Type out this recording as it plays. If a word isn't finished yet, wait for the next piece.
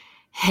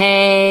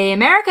Hey,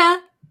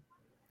 America!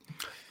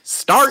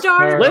 Start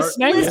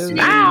listening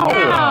now!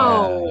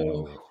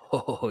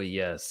 Oh,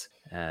 yes.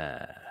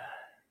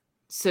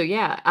 So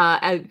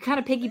kind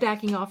of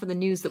piggybacking off of the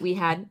news that we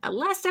had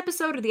last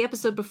episode or the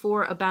episode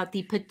before about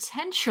the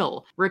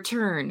potential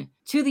return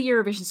to the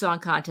Eurovision Song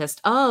Contest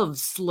of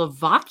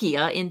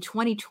Slovakia in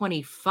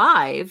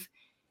 2025.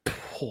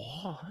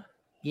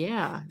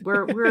 Yeah,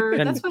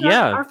 that's what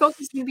our focus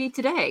is going to be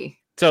today.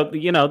 So,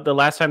 the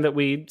last time that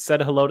we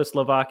said hello to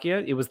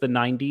Slovakia, it was the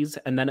 90s,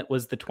 and then it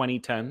was the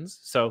 2010s.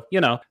 So,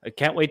 I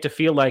can't wait to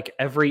feel like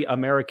every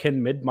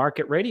American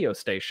mid-market radio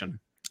station.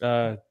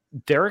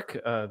 Derek,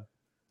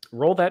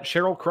 roll that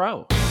Sheryl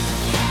Crow.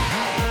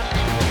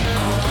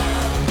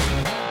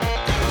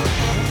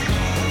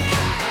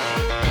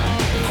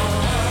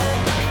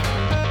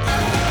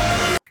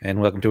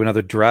 And welcome to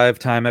another Drive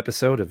Time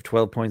episode of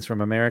 12 Points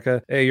from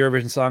America, a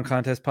Eurovision Song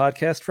Contest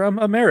podcast from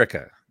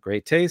America.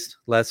 Great taste,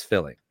 less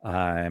filling.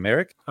 I'm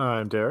Eric.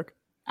 I'm Derek.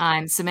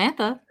 I'm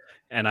Samantha.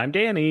 And I'm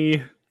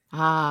Danny.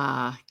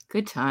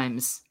 Good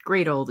times.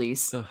 Great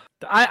oldies.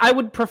 I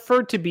would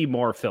prefer to be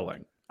more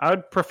filling. I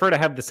would prefer to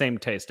have the same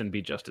taste and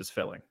be just as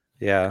filling.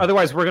 Yeah.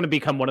 Otherwise, we're going to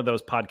become one of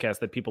those podcasts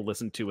that people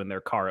listen to in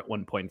their car at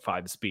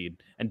 1.5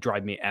 speed and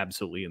drive me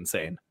absolutely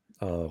insane.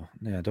 Oh,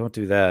 yeah, don't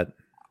do that.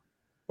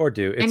 Or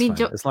do. It's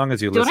fine, as long as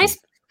you listen.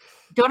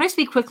 Don't I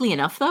speak quickly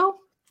enough, though?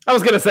 I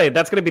was going to say,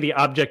 that's going to be the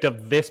object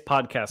of this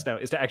podcast now,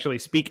 is to actually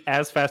speak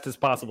as fast as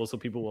possible so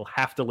people will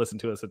have to listen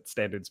to us at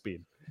standard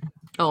speed.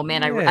 Oh,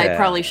 man, I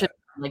probably should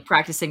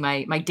practicing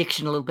my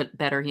diction a little bit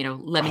better.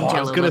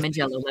 Lemon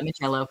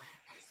jello.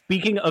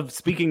 Speaking of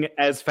speaking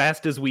as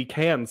fast as we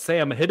can,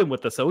 Sam, hit him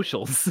with the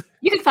socials.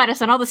 You can find us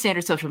on all the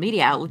standard social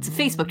media outlets: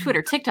 Facebook,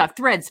 Twitter, TikTok,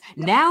 Threads,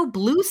 now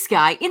Blue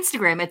Sky,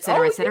 Instagram,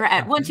 etc.,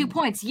 at 12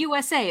 Points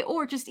USA,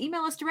 or just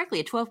email us directly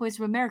at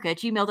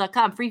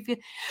 12pointsfromamerica@gmail.com.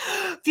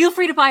 Feel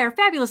free to buy our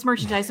fabulous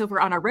merchandise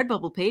over on our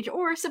Redbubble page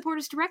or support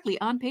us directly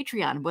on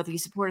Patreon. Whether you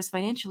support us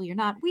financially or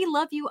not, we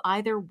love you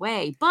either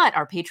way. But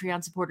our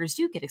Patreon supporters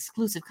do get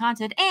exclusive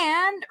content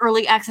and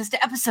early access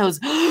to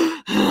episodes.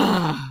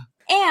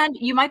 And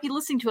you might be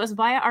listening to us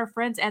via our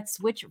friends at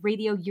Switch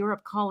Radio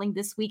Europe Calling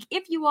this week.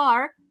 If you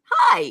are,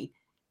 hi!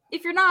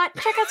 If you're not,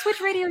 check out Switch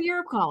Radio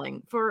Europe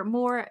Calling for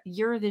more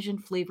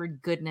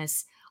Eurovision-flavored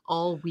goodness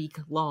all week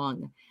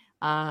long.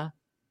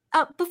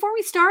 Before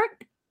we start,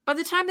 by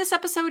the time this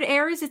episode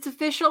airs, it's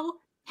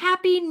official.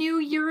 Happy New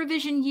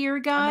Eurovision year,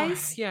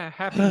 guys.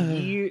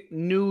 Happy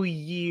New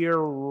Year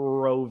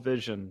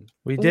Eurovision.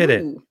 We did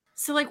it.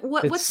 So,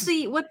 what's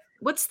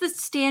the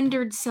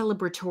standard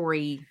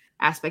celebratory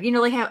aspect?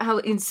 Like how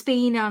in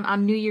Spain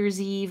on New Year's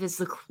Eve, as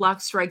the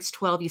clock strikes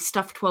 12, you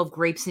stuff 12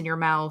 grapes in your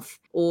mouth,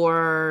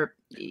 or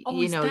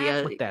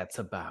what that's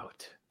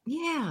about.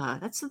 Yeah,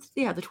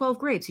 the 12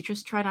 grapes. You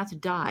just try not to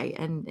die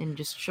and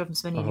just shove them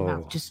spinning in your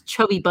mouth. Just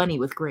chubby bunny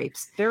with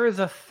grapes. There is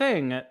a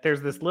thing.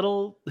 There's this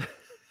little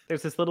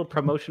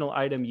promotional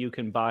item you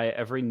can buy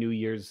every New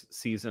Year's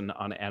season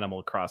on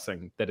Animal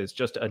Crossing that is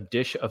just a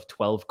dish of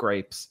 12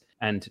 grapes,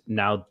 and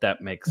now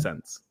that makes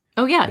sense.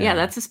 Oh yeah,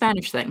 that's a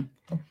Spanish thing.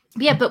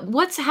 Yeah, but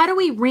how do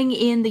we ring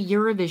in the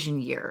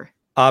Eurovision year?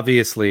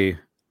 Obviously,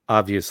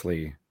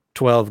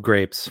 12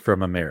 grapes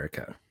from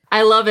America.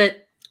 I love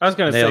it. I was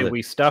going to say,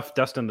 we stuff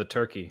Dustin the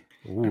turkey.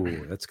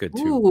 Ooh, that's good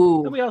too.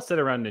 Ooh. And we all sit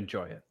around and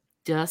enjoy it.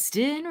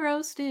 Dustin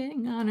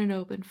roasting on an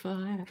open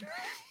fire.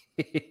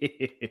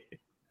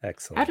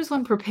 Excellent. How does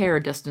one prepare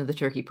Dustin the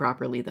turkey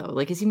properly, though?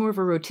 Is he more of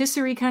a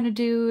rotisserie kind of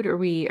dude? Or are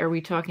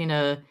we talking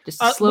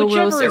just a slow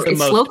roast? Is the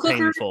most slow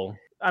cooker? Painful.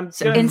 I'm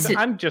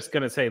just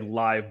gonna say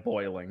live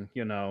boiling.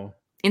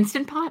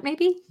 Instant pot,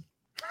 maybe.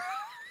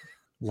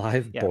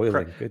 Live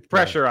boiling.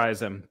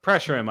 Pressurize him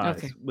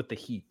with the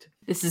heat.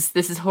 This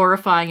is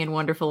horrifying and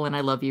wonderful, and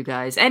I love you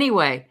guys.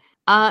 Anyway,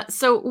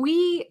 so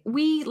we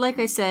like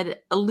I said,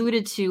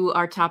 alluded to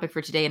our topic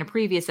for today in a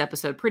previous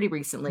episode pretty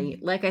recently.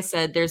 Like I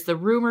said, there's the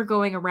rumor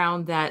going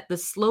around that the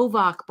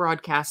Slovak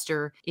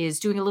broadcaster is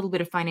doing a little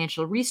bit of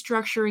financial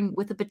restructuring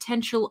with a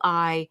potential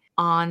eye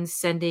on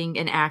sending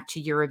an act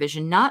to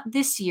Eurovision, not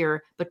this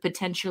year, but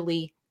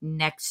potentially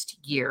next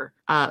year.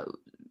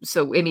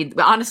 So,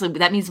 honestly,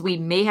 that means we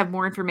may have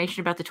more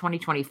information about the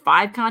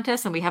 2025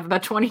 contest than we have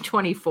about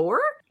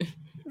 2024.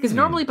 Because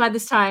normally by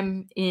this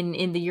time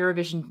in the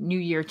Eurovision New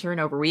Year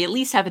turnover, we at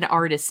least have an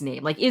artist's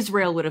name. Like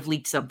Israel would have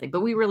leaked something,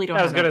 but we really don't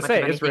have I was going to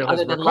say, Israel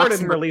has recorded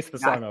and released the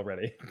song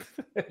already.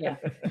 Yeah.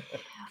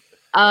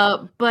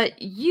 But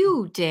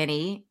you,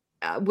 Danny,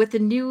 with the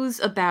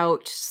news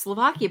about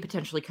Slovakia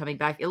potentially coming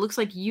back, it looks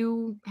like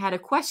you had a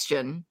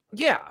question.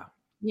 Yeah,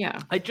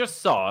 I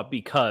just saw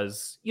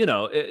because,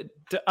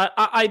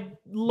 I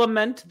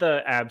lament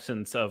the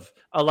absence of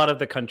a lot of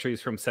the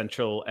countries from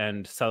Central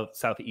and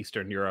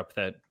Southeastern Europe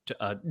that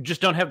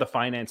just don't have the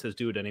finances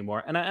to do it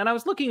anymore. And I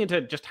was looking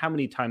into just how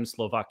many times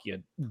Slovakia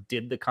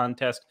did the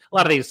contest. A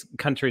lot of these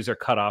countries are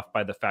cut off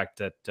by the fact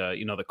that,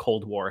 the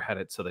Cold War had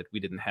it so that we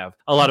didn't have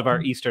a lot of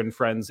our Eastern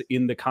friends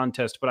in the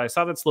contest. But I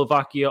saw that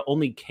Slovakia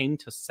only came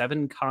to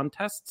 7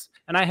 contests.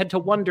 And I had to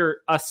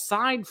wonder,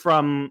 aside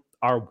from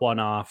our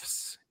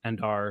one-offs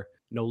and our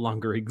no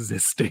longer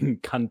existing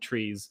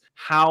countries.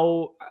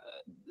 How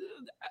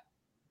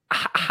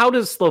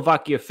does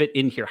Slovakia fit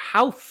in here?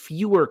 How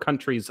fewer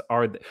countries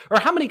are there, or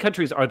how many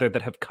countries are there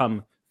that have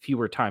come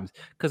fewer times?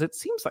 Because it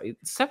seems like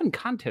 7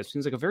 contests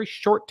seems like a very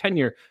short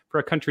tenure for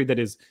a country that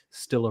is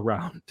still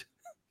around.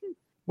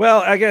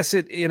 Well, I guess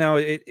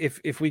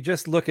if we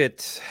just look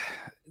at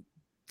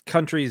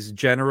countries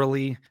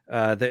generally,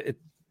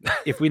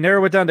 if we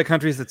narrow it down to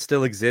countries that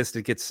still exist,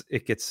 it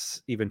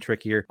gets even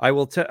trickier. I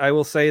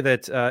will say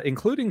that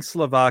including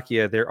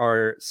Slovakia, there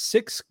are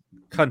 6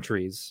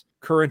 countries,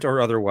 current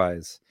or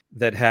otherwise,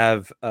 that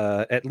have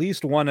at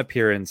least one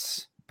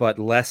appearance, but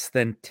less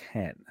than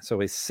 10.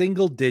 So a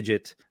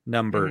single-digit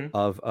number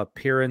of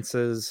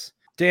appearances.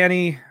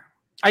 Danny,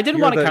 I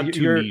didn't want to count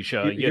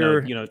Tunisia.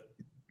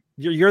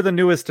 You're the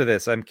newest to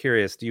this. I'm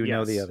curious. Do you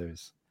know the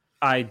others?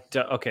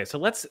 Okay. So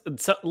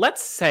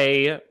let's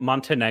say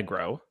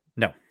Montenegro.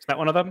 No, is that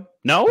one of them?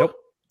 No. Nope.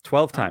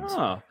 12 times.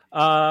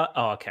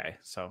 Okay.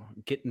 So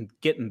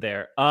getting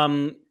there.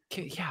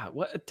 Yeah.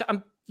 What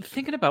I'm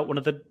thinking about one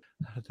of the.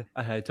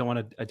 I don't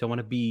want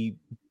to be.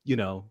 I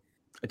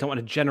don't want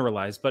to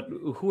generalize, but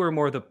who are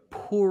more of the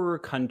poorer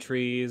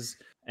countries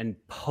and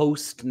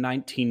post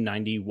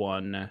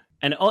 1991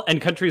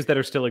 and countries that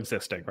are still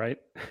existing, right?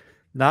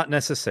 Not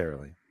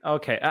necessarily.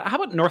 Okay. How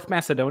about North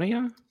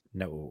Macedonia?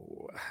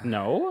 No.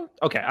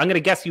 Okay. I'm going to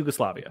guess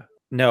Yugoslavia.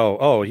 No.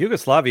 Oh,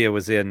 Yugoslavia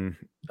was in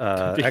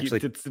actually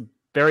it's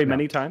very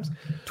many times.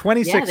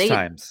 26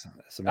 times.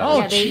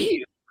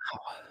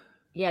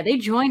 They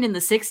joined in the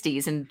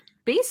 60s and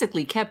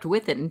basically kept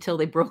with it until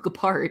they broke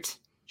apart.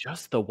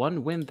 Just the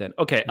one win then.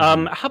 Okay.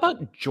 How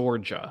about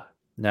Georgia?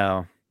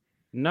 No.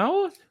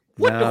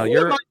 What?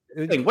 No,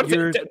 what's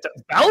it?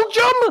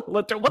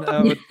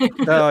 Belgium?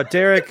 No,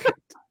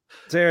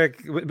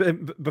 Derek,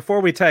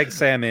 before we tag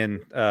Sam in,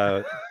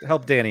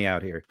 help Danny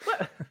out here.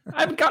 What? I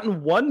haven't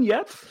gotten one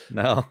yet.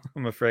 No,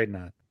 I'm afraid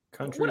not.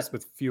 Countries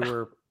with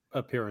fewer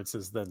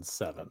appearances than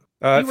 7.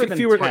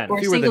 Fewer than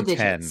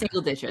 10.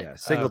 Single digit. Yeah,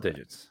 single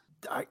digits.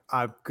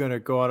 I'm gonna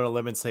go out on a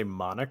limb and say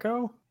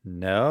Monaco.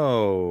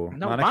 No,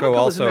 Monaco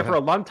also was in there for a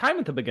long time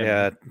at the beginning.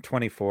 Yeah,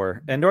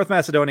 24, and North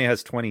Macedonia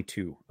has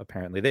 22.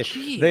 Apparently,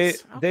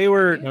 they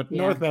were.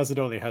 North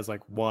Macedonia has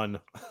like 1.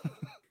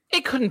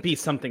 It couldn't be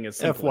something as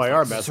simple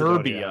FYR as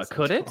Serbia,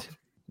 could it?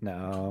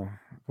 No.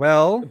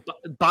 Well,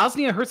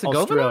 Bosnia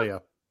Herzegovina.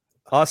 Australia.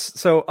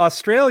 So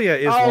Australia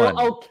is one.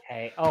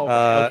 Okay.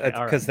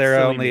 Because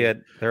they're only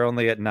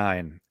at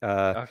 9.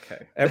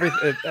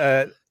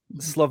 Okay.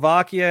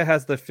 Slovakia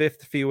has the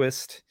 5th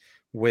fewest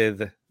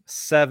with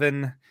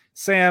 7.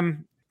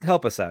 Sam,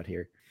 help us out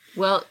here.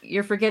 Well,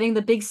 you're forgetting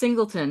the big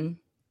singleton.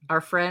 Our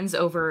friends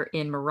over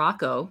in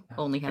Morocco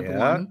only have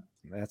 1.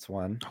 That's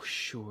 1. Oh,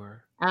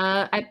 sure.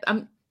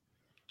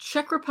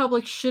 Czech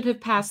Republic should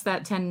have passed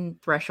that 10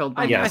 threshold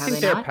by now. I think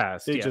they're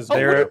past.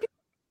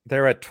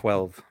 They're at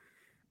 12.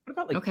 What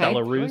about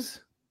Belarus?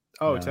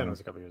 Oh, 10 was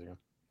a couple years ago.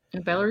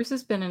 Belarus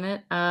has been in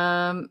it.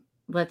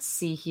 Let's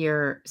see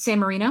here. San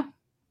Marino?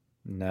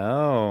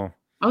 No.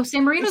 Oh,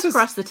 San Marino's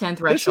crossed the 10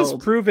 threshold. This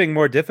is proving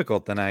more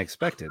difficult than I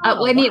expected.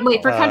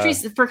 Wait, for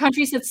countries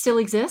that still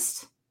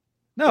exist?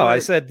 No, I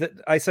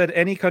said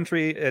any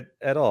country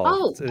at all.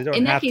 Oh, they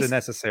don't have to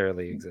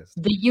necessarily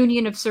exist. The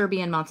Union of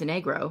Serbia and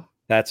Montenegro.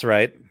 That's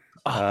right.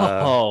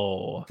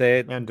 Andorra.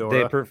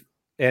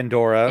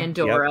 Andorra.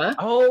 Yep.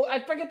 Oh, I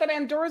forget that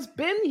Andorra's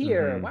been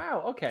here. Mm-hmm.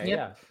 Wow.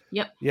 Okay.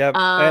 Yep.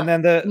 And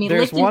then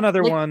there's one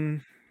other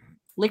one.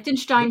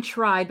 Liechtenstein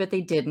tried, but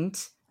they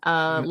didn't.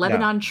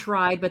 Lebanon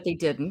tried, but they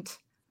didn't.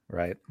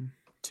 Right.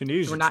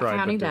 Tunisia We're not tried,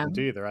 counting but them.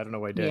 didn't either. I don't know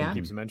why Dan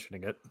keeps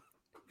mentioning it.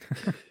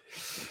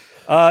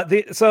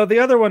 The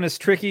other one is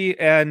tricky,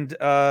 and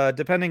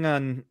depending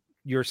on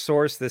your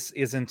source, this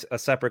isn't a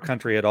separate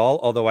country at all.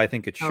 Although I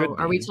think it should.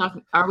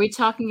 Are we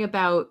talking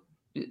about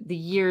the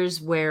years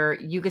where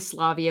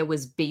Yugoslavia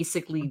was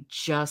basically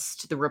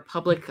just the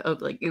Republic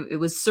of it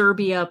was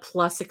Serbia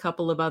plus a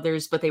couple of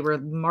others, but they were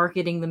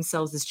marketing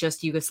themselves as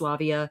just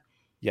Yugoslavia?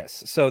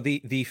 Yes. So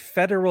the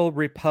Federal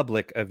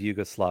Republic of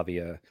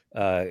Yugoslavia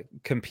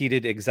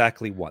competed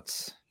exactly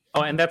once.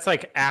 Oh, and that's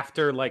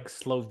after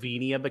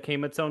Slovenia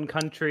became its own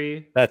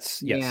country.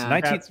 That's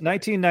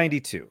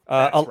 1992.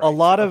 A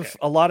lot of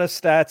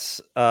stats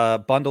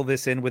bundle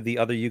this in with the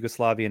other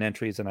Yugoslavian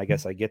entries, and I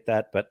guess I get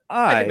that, but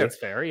I think that's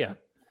fair. Yeah.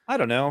 I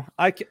don't know.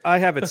 I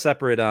have it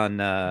separate on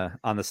the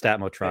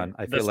Statmotron.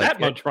 I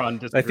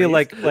feel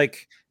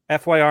like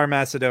FYR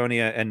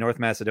Macedonia and North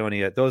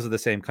Macedonia, those are the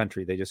same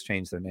country. They just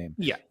changed their name.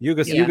 Yeah.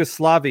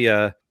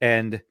 Yugoslavia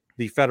and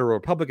the Federal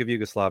Republic of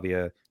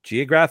Yugoslavia,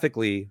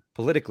 geographically,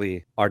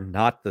 politically, are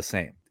not the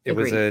same. It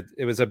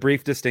was a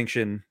brief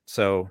distinction.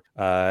 So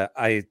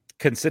I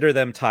consider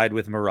them tied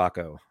with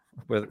Morocco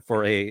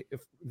for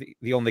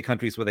the only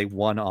countries with a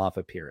one-off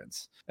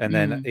appearance. And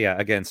then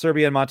again,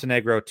 Serbia and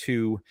Montenegro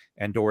 2,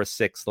 Andorra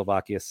 6,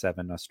 Slovakia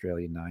 7,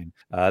 Australia 9.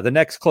 The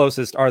next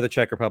closest are the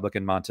Czech Republic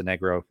and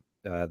Montenegro.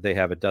 They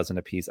have a dozen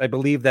apiece. I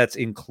believe that's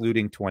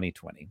including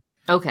 2020.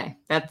 Okay,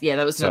 that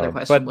was another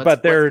question.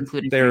 But they're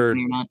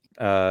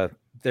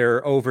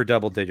they're over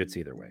double digits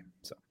either way.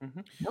 So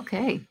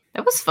okay,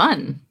 that was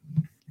fun.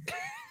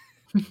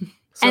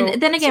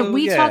 And then again,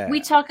 we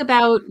talk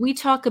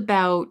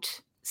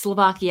about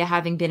Slovakia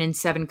having been in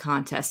 7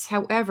 contests.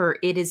 However,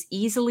 it is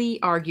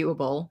easily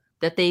arguable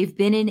that they've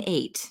been in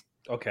 8.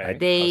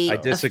 Okay, I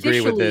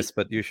disagree with this,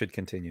 but you should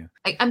continue.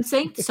 I'm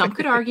saying some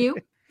could argue.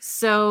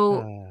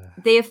 So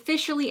they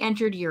officially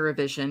entered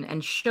Eurovision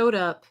and showed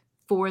up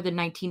for the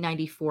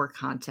 1994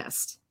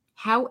 contest.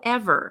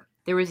 However,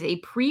 there was a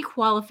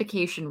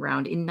pre-qualification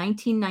round in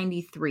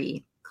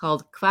 1993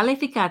 called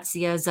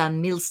Kwalifikacja za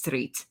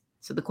Millstreet.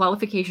 So the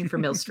qualification for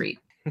Mill Street.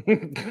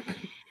 Yes.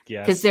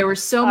 Because there were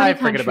so many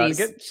countries.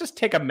 About it. Just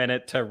take a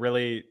minute to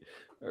really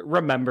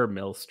remember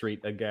Mill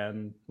Street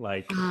again.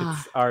 Like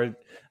it's our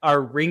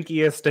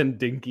rinkiest and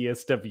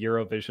dinkiest of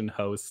Eurovision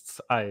hosts.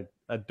 I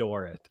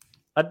adore it.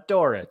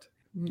 Adore it.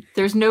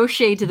 There's no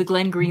shade to the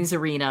Glen Greens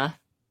Arena.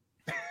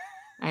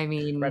 I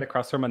mean, right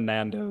across from a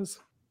Nando's.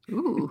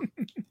 Ooh.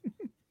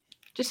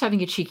 Just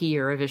having a cheeky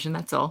Eurovision,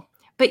 that's all.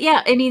 But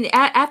yeah, I mean,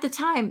 at the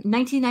time,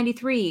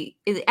 1993,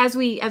 as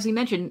we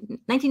mentioned,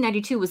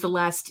 1992 was the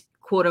last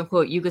quote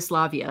unquote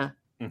Yugoslavia.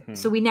 Mm-hmm.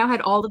 So we now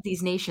had all of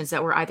these nations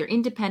that were either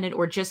independent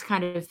or just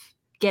kind of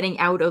getting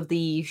out of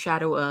the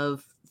shadow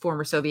of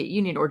former Soviet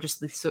Union or just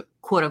the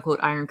quote unquote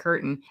Iron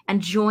Curtain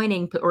and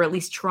joining, or at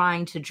least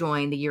trying to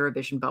join the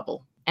Eurovision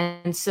bubble.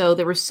 And so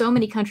there were so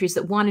many countries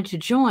that wanted to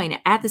join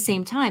at the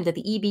same time that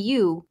the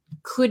EBU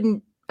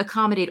couldn't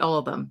accommodate all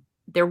of them.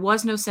 There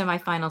was no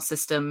semifinal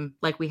system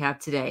like we have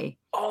today.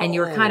 And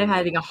you're kind of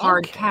having a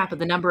hard cap of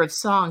the number of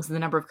songs and the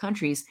number of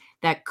countries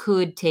that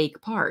could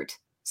take part.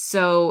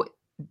 So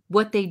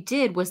what they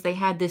did was they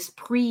had this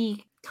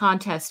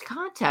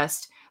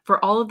contest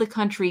for all of the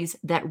countries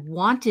that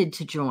wanted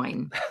to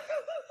join.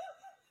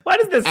 Why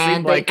does this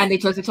seem like... And they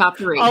took the top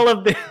 3.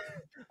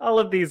 All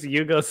of these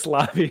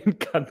Yugoslavian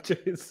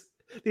countries,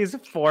 these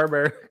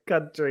former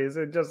countries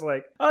are just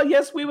like, oh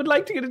yes, we would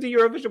like to get into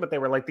Eurovision, but they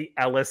were like the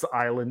Ellis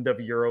Island of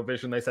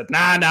Eurovision. They said,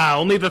 nah,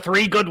 only the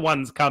 3 good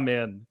ones come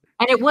in.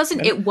 And it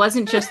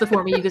wasn't just the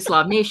former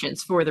Yugoslav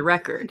nations, for the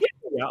record.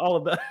 Yeah, all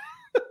of that.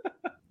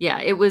 Yeah,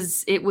 it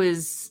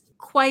was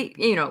quite,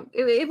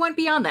 it went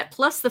beyond that.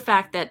 Plus the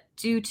fact that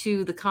due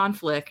to the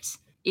conflict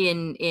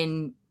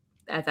in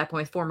at that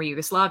point former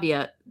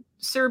Yugoslavia,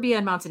 Serbia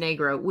and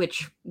Montenegro,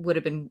 which would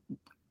have been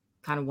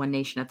kind of one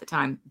nation at the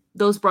time,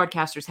 those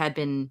broadcasters had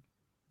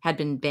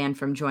been banned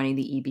from joining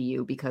the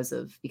EBU because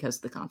of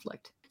the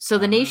conflict. So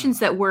the nations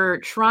that were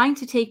trying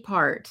to take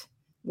part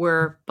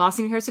were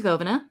Bosnia and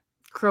Herzegovina,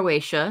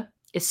 Croatia,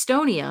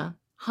 Estonia,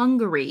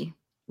 Hungary,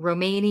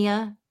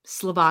 Romania,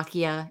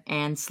 Slovakia,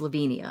 and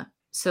Slovenia.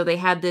 So they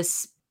had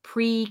this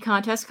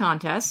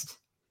contest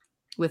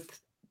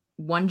with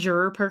 1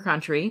 juror per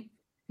country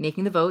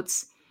making the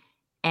votes,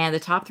 and the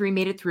top 3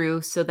 made it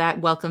through. So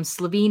that welcomes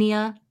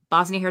Slovenia,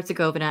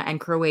 Bosnia-Herzegovina, and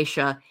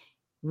Croatia.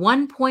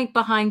 1 point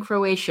behind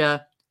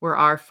Croatia were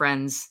our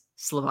friends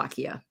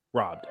Slovakia.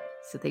 Robbed.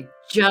 So they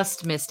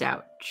just missed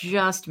out.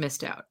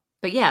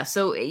 But yeah,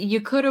 so you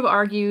could have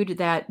argued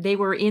that they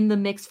were in the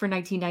mix for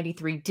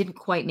 1993, didn't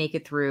quite make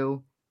it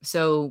through.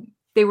 So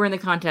they were in the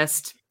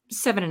contest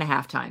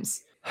 7.5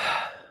 times.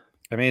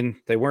 I mean,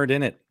 they weren't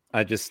in it.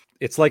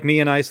 It's like me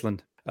in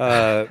Iceland.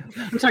 I'm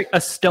sorry,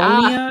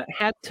 Estonia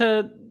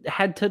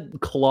had to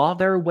claw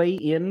their way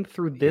in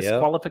through this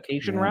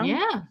qualification round.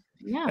 Yeah.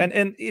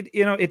 And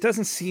it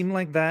doesn't seem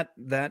like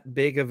that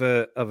big of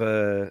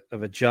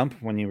a jump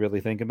when you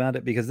really think about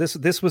it, because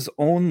this was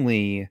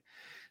only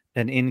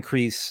an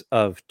increase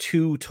of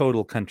 2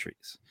 total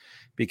countries,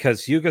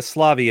 because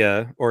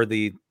Yugoslavia, or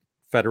the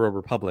Federal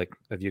Republic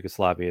of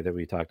Yugoslavia that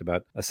we talked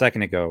about a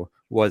second ago,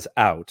 was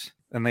out,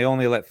 and they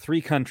only let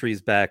 3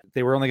 countries back.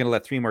 They were only going to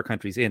let 3 more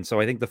countries in, so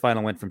I think the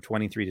final went from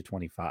 23 to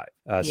 25.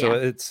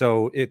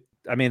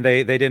 I mean,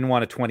 they didn't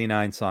want a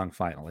 29 song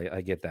final.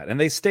 I get that, and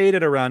they stayed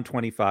at around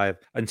 25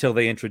 until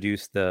they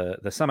introduced the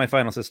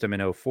semifinal system in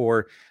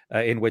 2004,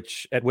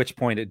 at which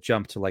point it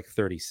jumped to like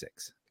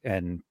 36,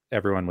 and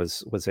everyone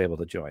was able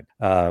to join.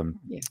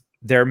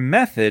 Their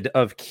method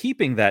of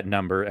keeping that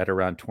number at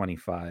around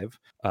 25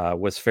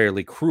 was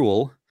fairly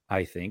cruel,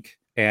 I think,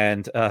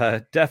 and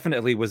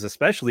definitely was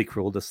especially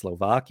cruel to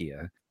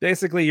Slovakia.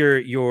 Basically,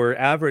 your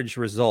average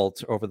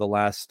result over the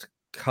last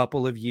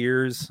couple of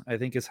years, I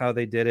think, is how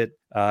they did it.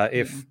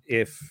 If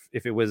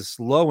it was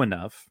low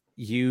enough,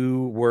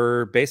 you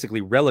were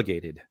basically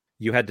relegated.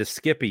 You had to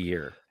skip a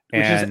year,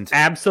 which is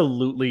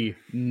absolutely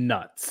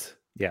nuts.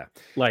 Yeah,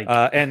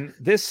 and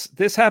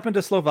this happened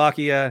to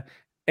Slovakia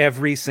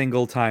every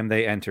single time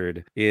they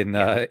entered in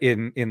the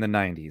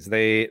 90s.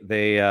 They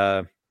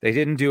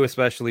didn't do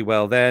especially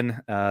well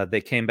then. They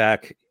came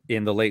back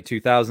in the late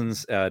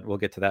 2000s. We'll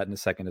get to that in a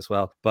second as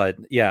well. But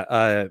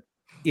yeah,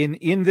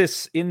 in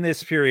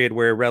this period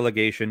where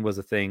relegation was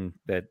a thing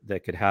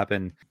that could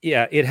happen,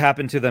 it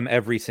happened to them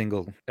every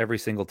single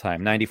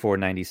time. 94,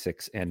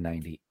 96, and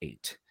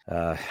 98.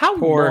 How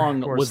long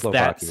was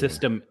that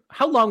system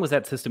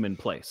in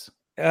place?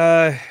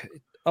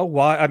 A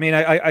while. I mean,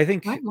 I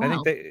think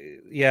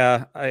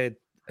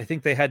I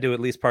think they had to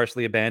at least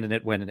partially abandon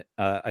it when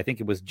I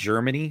think it was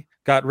Germany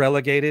got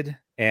relegated.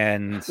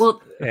 And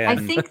I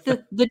think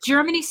the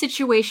Germany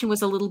situation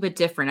was a little bit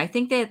different. I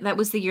think that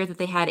was the year that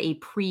they had a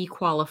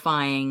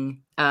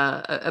pre-qualifying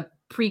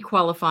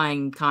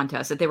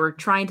contest that they were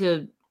trying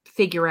to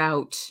figure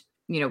out,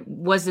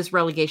 was this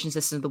relegation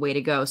system the way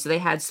to go? So they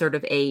had sort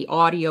of a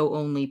audio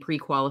only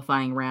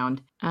pre-qualifying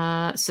round.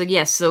 So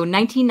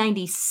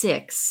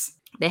 1996,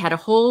 they had a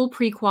whole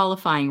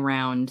pre-qualifying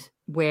round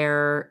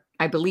where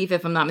I believe,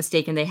 if I'm not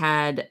mistaken, they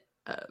had,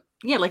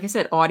 like I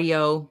said,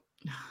 audio.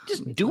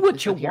 Just do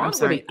what you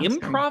want. Were they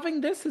improving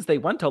this as they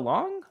went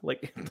along?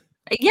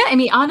 Yeah, I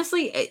mean,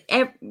 honestly,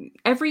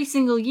 every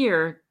single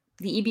year,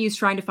 the EBU is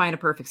trying to find a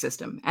perfect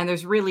system, and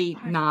there's really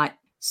not.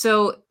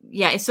 So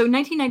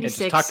 1996.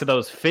 Just talk to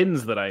those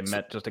Finns that I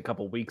met just a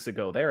couple weeks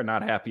ago. They're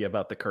not happy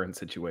about the current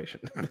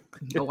situation.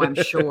 Oh, I'm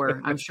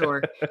sure. All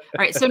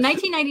right, so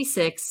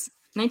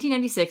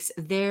 1996,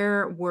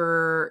 there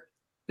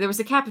was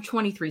a cap of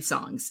 23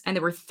 songs, and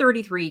there were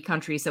 33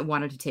 countries that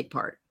wanted to take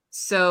part.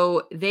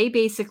 So they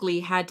basically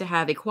had to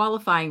have a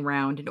qualifying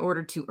round in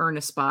order to earn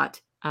a spot.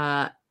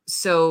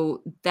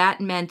 So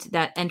that meant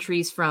that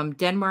entries from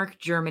Denmark,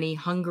 Germany,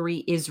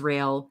 Hungary,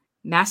 Israel,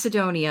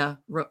 Macedonia,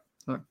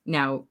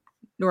 now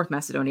North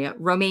Macedonia,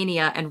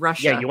 Romania, and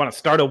Russia. Yeah, you want to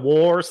start a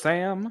war,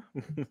 Sam?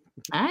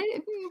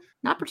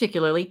 Not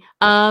particularly.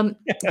 But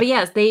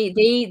yes,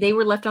 they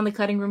were left on the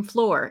cutting room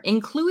floor,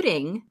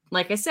 including,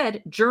 like I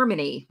said,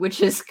 Germany,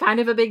 which is kind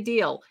of a big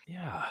deal.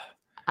 Yeah.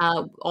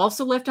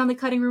 Also left on the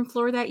cutting room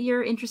floor that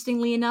year,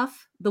 interestingly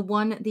enough,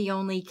 the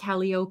only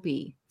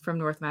Calliope from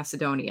North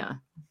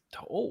Macedonia.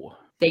 Oh.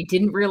 They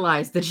didn't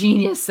realize the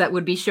genius that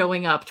would be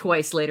showing up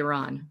twice later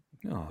on.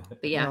 Oh,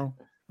 but yeah. Well,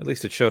 at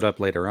least it showed up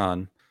later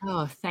on.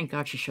 Oh, thank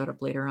God she showed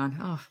up later on.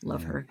 Oh,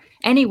 love her.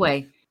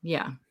 Anyway,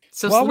 yeah.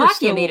 So While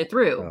Slovakia made it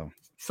through. Oh.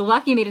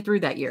 Slovakia made it through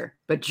that year,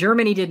 but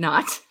Germany did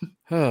not.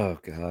 Oh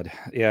God.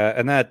 Yeah,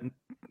 and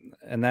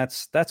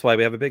that's why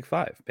we have a big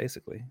five,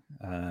 basically.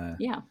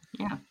 Yeah.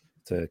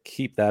 To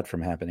keep that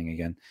from happening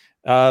again.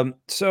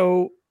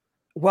 So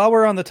while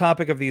we're on the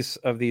topic of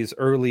these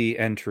early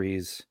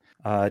entries,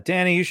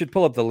 Danny, you should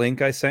pull up the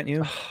link I sent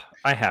you.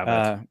 I have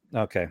it.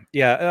 Okay.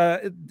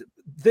 Yeah.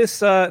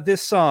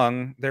 This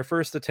song, their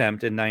first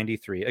attempt in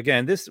 '93.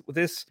 Again, this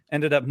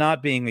ended up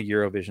not being a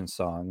Eurovision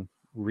song,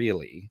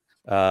 really.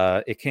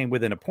 It came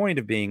within a point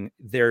of being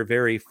their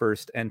very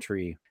first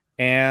entry.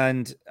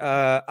 And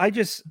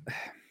this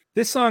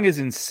song is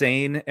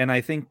insane, and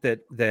I think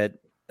that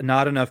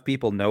not enough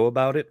people know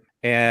about it,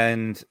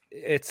 and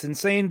it's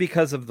insane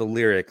because of the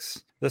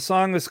lyrics. The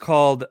song is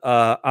called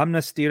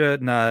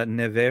Amnestira na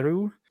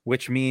Neveru,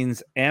 which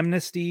means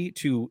amnesty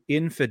to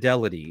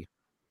infidelity.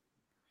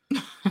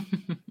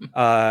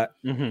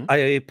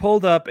 I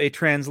pulled up a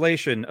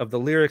translation of the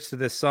lyrics to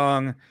this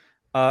song.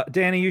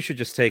 Danny, you should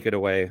just take it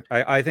away.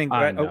 I think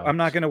I'm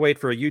not going to wait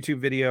for a YouTube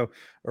video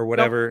or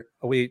whatever.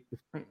 Nope.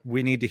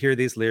 We need to hear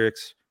these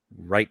lyrics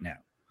right now.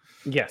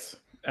 Yes.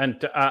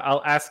 And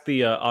I'll ask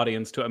the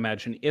audience to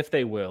imagine, if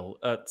they will,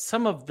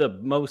 some of the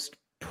most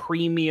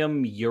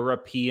premium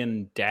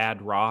European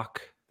dad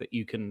rock that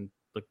you can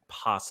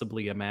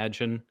possibly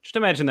imagine. Just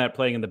imagine that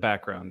playing in the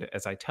background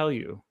as I tell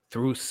you.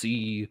 Through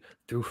sea,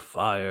 through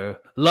fire,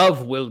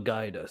 love will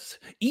guide us.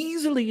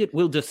 Easily it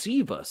will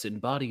deceive us in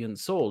body and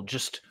soul.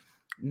 Just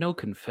no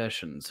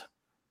confessions.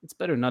 It's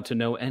better not to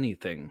know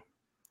anything.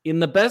 In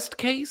the best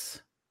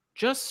case,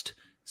 just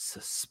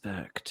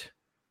suspect.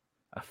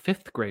 A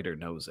fifth grader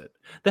knows it.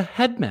 The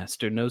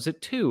headmaster knows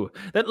it too.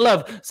 That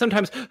love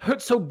sometimes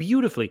hurts so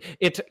beautifully.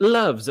 It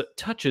loves,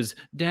 touches,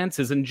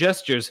 dances, and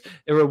gestures.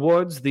 It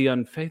rewards the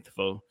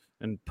unfaithful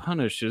and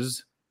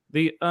punishes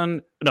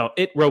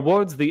it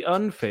rewards the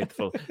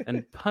unfaithful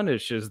and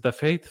punishes the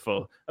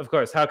faithful. Of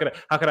course, how could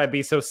I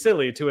be so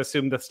silly to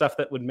assume the stuff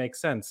that would make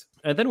sense?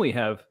 And then we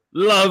have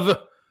love.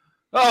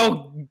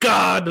 Oh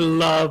God,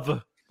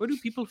 love. Where do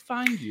people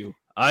find you?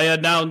 I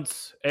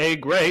announce a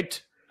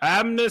great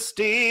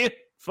amnesty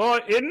for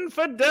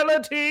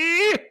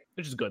infidelity,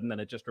 which is good, and then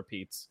it just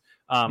repeats.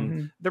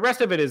 The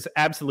rest of it is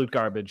absolute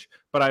garbage,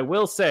 but I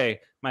will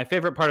say my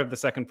favorite part of the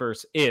second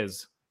verse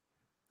is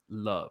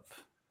love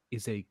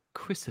is a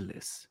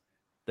chrysalis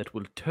that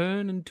will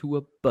turn into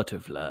a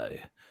butterfly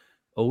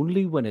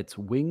only when its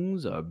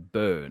wings are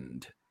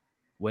burned,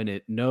 when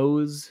it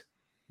knows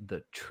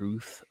the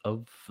truth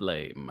of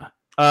flame.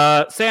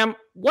 Sam,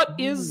 what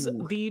is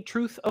the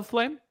truth of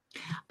flame?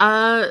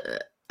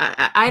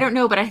 I don't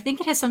know, but I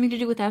think it has something to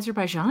do with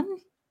Azerbaijan.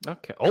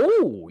 Okay.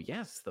 Oh,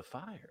 yes, the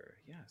fire.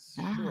 Yes.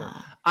 Sure.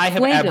 I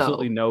have Fuego.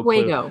 Absolutely no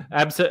clue.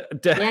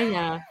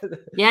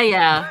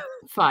 Yeah.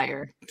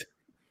 Fire.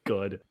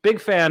 Good.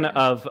 Big fan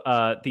of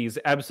these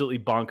absolutely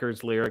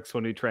bonkers lyrics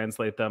when we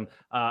translate them.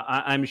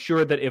 I'm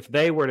sure that if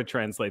they were to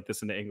translate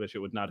this into English, it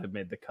would not have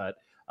made the cut.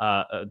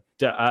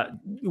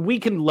 We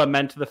can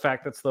lament the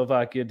fact that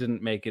Slovakia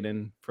didn't make it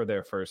in for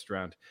their first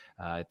round.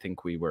 I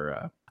think we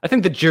were. I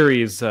think the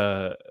juries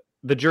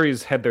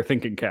had their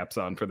thinking caps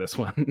on for this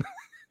one.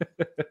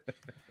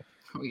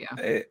 Oh yeah.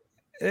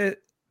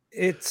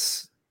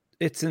 It's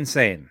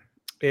insane.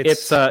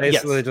 It's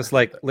basically just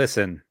like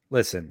listen.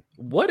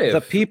 What if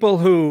the people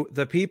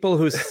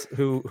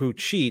who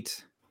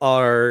cheat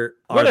are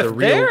the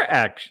real?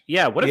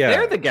 What if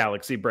they're the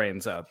galaxy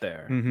brains out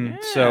there? Mm-hmm. Yeah.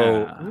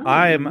 So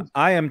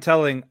I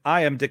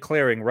am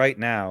declaring right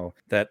now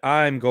that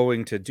I'm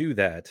going to do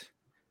that,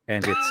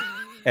 and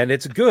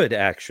it's good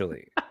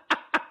actually.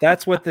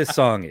 That's what this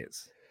song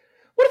is.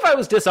 What if I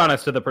was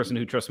dishonest to the person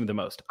who trusts me the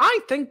most? I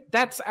think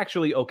that's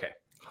actually okay.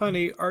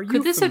 Honey, are you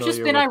Could this have just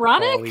been with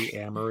ironic?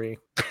 Polyamory?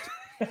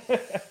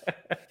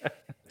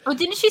 Oh,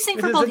 didn't she sing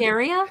for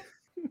Bulgaria?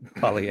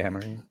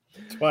 Polyamory.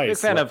 Twice. Big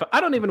fan of. I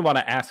don't even want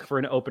to ask for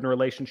an open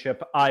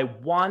relationship. I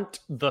want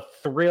the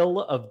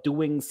thrill of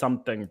doing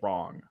something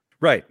wrong.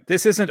 Right.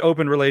 This isn't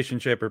open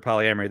relationship or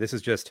polyamory. This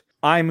is just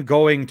I'm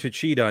going to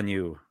cheat on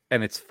you,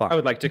 and it's fun. I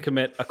would like to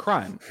commit a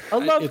crime. A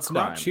love It's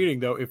crime. not cheating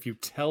though if you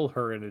tell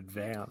her in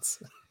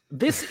advance.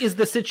 This is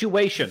the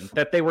situation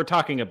that they were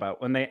talking about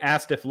when they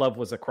asked if love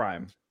was a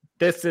crime.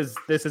 This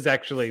is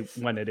actually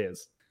when it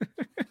is.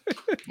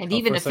 And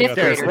even a first I fifth got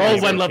this. grader. Roll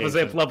knows when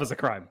it. love was a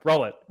crime.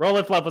 Roll it. Roll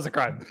if love was a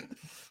crime.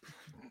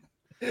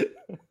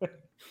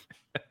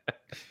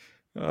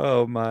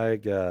 Oh my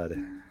god.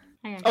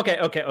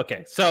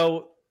 Okay.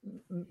 So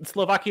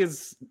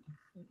Slovakia's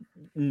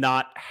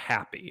not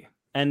happy.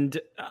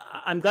 And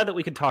I'm glad that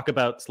we could talk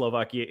about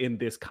Slovakia in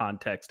this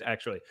context,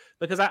 actually,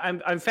 because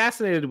I'm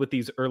fascinated with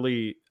these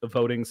early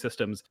voting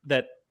systems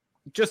that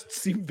just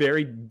seem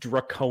very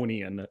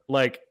draconian.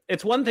 Like,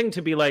 it's one thing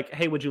to be like,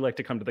 hey, would you like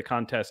to come to the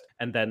contest?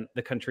 And then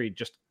the country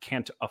just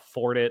can't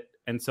afford it.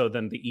 And so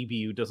then the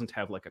EBU doesn't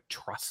have like a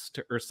trust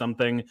or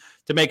something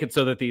to make it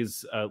so that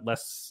these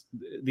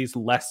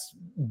less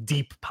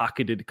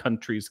deep-pocketed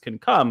countries can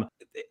come.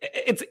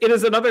 It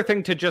is another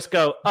thing to just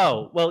go,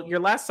 oh, well, your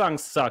last song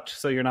sucked,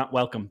 so you're not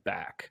welcome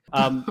back.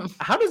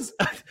 How does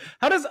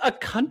a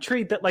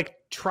country that like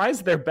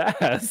tries their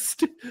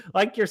best,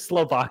 like your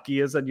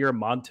Slovakias and your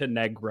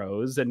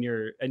Montenegros and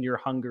your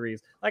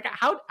Hungarys, like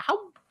how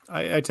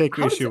I take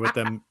issue with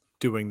them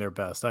doing their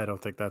best. I don't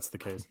think that's the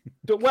case.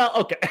 Well,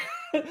 okay.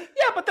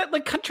 Yeah, but that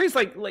like countries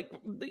like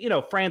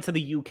France and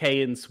the UK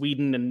and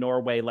Sweden and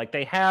Norway, like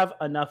they have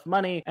enough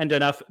money and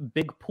enough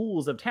big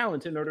pools of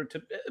talent in order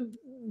to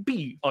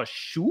be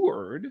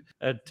assured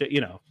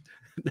to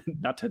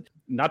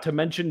not to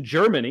mention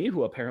Germany,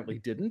 who apparently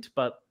didn't,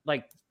 but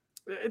like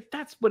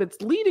that's what it's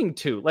leading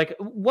to. Like,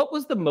 what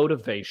was the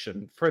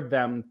motivation for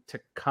them to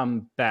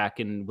come back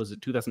in, was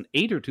it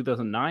 2008 or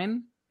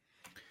 2009?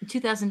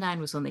 2009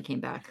 was when they came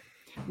back,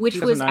 which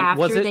was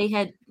after they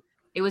had.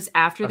 It was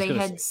after they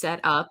had set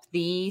up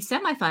the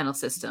semifinal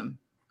system.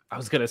 I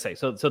was gonna say,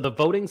 so the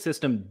voting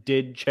system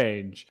did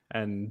change,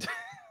 and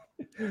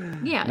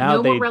yeah, now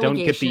no they more don't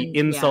get the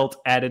relegation.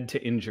 insult added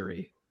to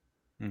injury.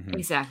 Mm-hmm.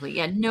 Exactly.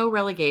 Yeah, no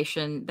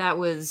relegation. That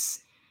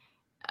was.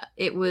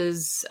 It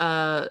was.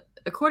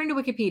 According to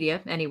Wikipedia,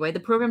 anyway,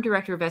 the program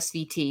director of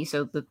SVT,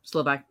 so the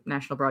Slovak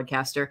national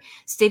broadcaster,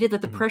 stated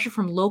that the pressure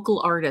from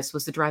local artists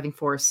was the driving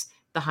force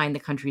behind the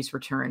country's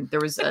return.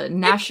 There was a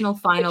national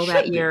final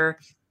that year.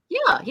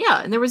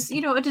 Yeah. And there was,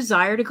 a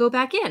desire to go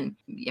back in,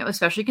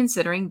 especially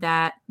considering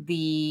that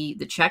the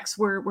Czechs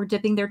were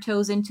dipping their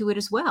toes into it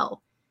as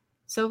well.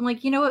 So I'm like,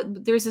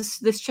 there's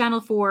this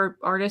channel for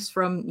artists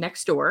from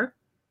next door,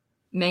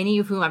 many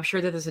of whom I'm sure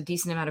that there's a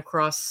decent amount of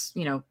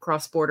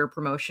cross-border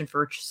promotion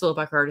for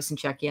Slovak artists in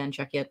Czechia and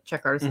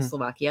Czech artists in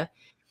Slovakia.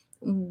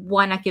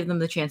 Why not give them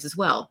the chance as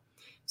well?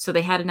 So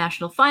they had a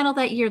national final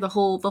that year, the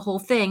whole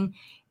thing,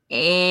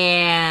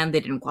 and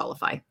they didn't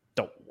qualify.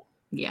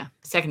 Yeah,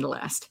 second to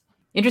last.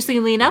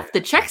 Interestingly enough,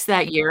 the Czechs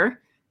that year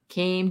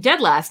came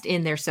dead last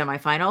in their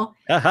semifinal.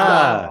 I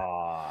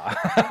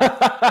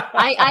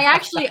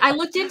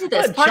looked into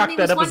this. Part of me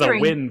was wondering,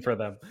 a win for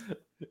them.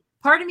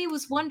 Part of me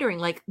was wondering,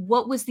 like,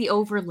 what was the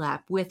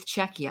overlap with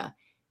Czechia?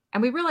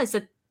 And we realized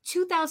that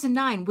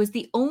 2009 was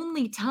the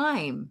only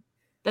time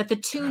that the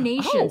two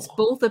nations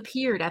both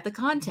appeared at the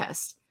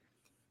contest.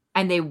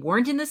 And they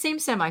weren't in the same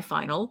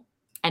semifinal,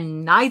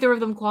 and neither of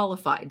them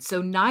qualified.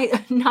 So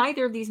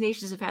neither of these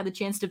nations have had the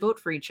chance to vote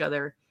for each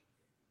other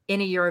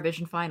in a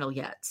Eurovision final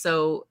yet.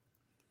 So,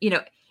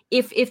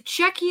 if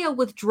Czechia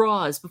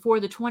withdraws before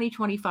the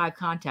 2025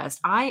 contest,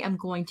 I am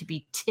going to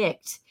be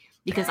ticked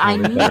because I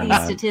need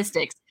these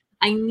statistics.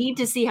 I need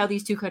to see how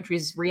these two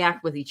countries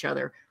react with each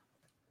other.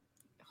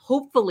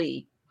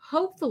 Hopefully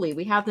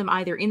we have them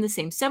either in the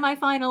same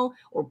semifinal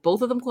or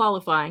both of them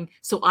qualifying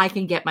so I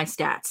can get my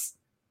stats.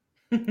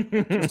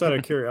 Just out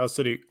of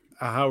curiosity,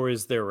 how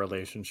is their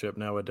relationship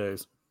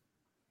nowadays?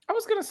 I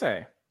was going to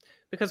say,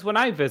 because when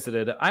I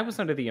visited, I was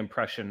under the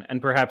impression,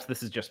 and perhaps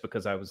this is just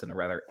because I was in a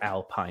rather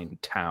alpine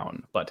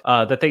town, but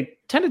that they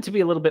tended to be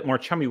a little bit more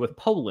chummy with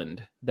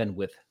Poland than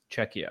with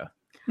Czechia.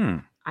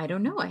 I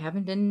don't know. I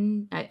haven't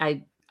been...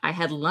 I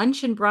had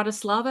lunch in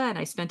Bratislava, and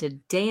I spent a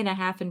day and a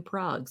half in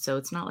Prague, so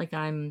it's not like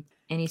I'm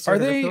any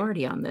sort of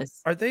authority on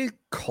this. Are they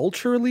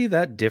culturally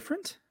that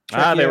different?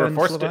 They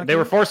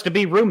were forced to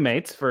be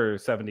roommates for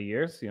 70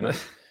 years,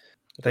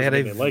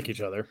 They like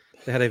each other.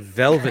 They had a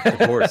velvet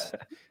divorce.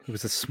 It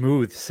was a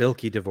smooth,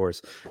 silky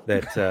divorce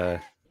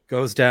that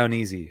goes down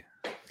easy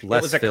less.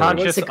 It was a filler.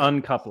 conscious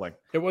uncoupling.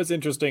 It was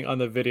interesting on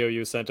the video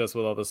you sent us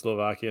with all the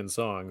Slovakian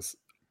songs.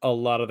 A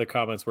lot of the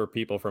comments were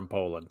people from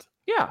Poland.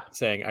 Yeah.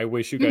 Saying, I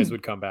wish you guys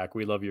would come back.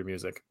 We love your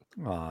music.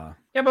 Aww.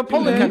 Yeah, but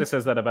Poland kind of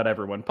says that about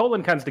everyone.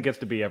 Poland kind of gets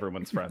to be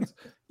everyone's friends.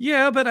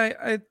 Yeah, but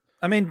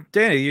I mean,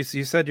 Danny, you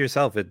said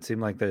yourself it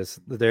seemed like there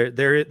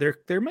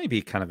may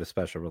be kind of a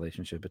special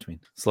relationship between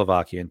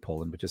Slovakia and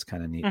Poland, which is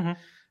kind of neat. Mm-hmm.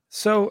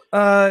 So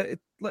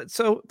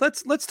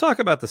let's talk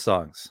about the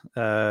songs.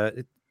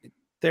 They're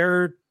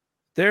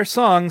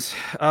songs.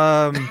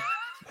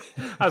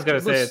 I was going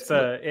to say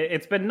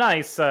it's been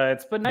nice.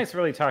 It's been nice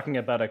really talking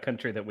about a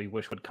country that we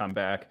wish would come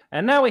back.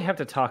 And now we have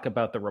to talk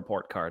about the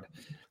report card.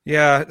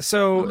 Yeah.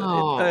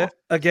 So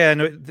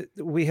again,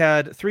 we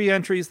had 3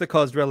 entries that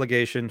caused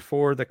relegation,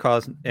 4 that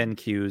caused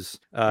NQs.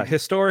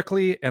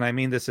 Historically, and I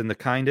mean this in the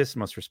kindest,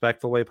 most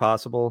respectful way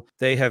possible,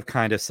 they have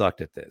kind of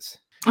sucked at this.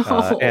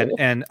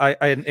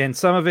 And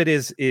some of it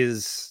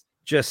is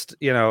just,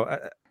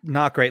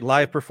 not great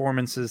live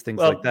performances, things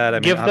like that.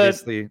 I mean,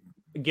 obviously.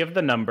 Give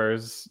the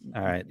numbers.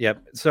 All right.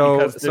 Yep.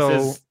 So this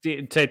is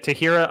to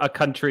hear a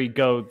country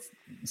go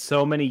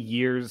so many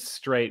years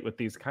straight with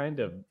these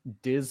kind of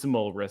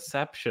dismal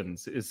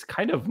receptions is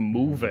kind of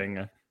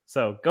moving.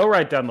 So go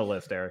right down the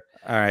list, Eric.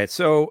 All right.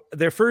 So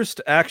their first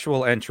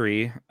actual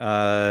entry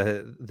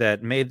that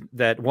made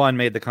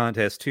the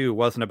contest too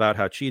wasn't about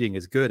how cheating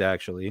is good.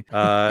 Actually,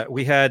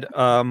 we had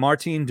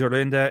Martin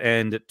Dorinda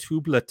and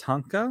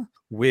Tublatanka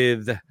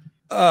with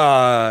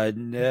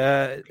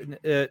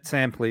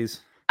Sam,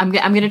 please. I'm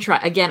going to try.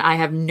 Again, I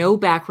have no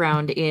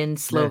background in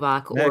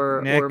Slovak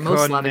or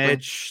most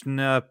Slavic.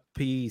 Nekonečna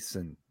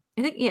píseň.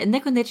 I think,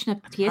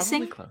 Nekonečna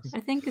píseň,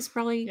 I think is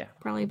probably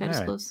about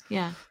as close.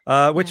 Yeah.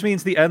 Which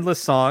means the endless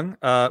song,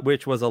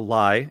 which was a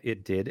lie.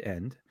 It did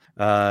end.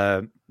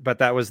 But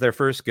that was their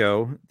first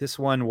go. This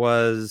one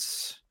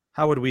was,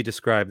 how would we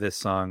describe this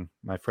song,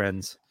 my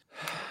friends?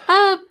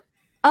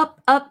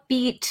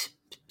 Upbeat,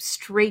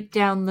 straight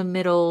down the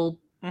middle,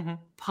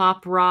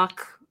 pop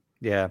rock.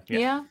 Yeah.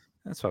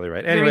 That's probably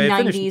right. Anyway,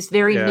 very 90s,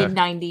 very mid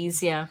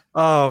 90s. Yeah.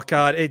 Oh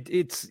God, it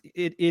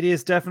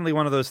is definitely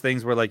one of those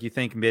things where like you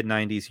think mid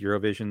 90s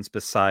Eurovisions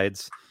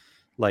besides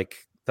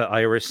like the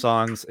Irish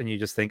songs, and you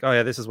just think, oh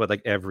yeah, this is what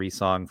like every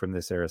song from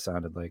this era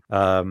sounded like.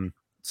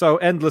 So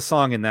endless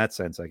song in that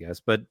sense, I guess.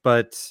 But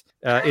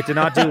it did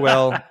not do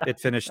well. It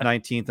finished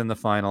 19th in the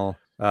final.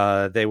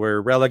 They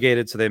were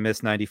relegated, so they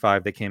missed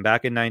 95. They came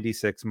back in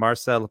 96.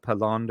 Marcel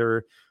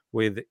Palander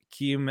with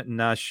Kim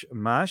Nash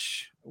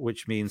Mash,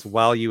 which means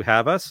While You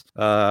Have Us.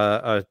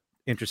 A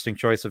interesting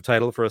choice of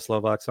title for a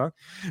Slovak song.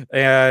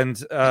 And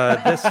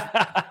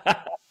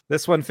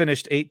this one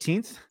finished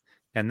 18th.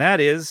 And that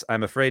is,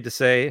 I'm afraid to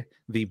say,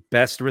 the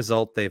best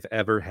result they've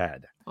ever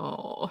had.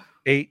 Oh.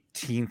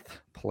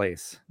 18th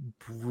place.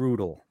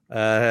 Brutal.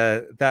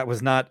 That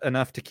was not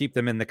enough to keep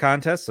them in the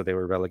contest, so they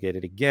were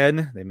relegated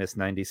again. They missed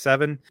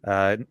 97.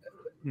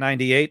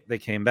 98, they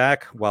came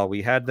back. While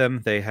we had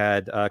them, they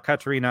had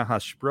Katarina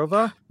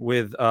Hashprova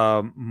with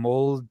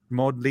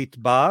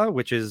Modlitba,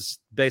 which is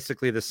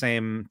basically the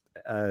same,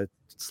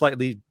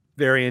 slightly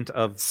variant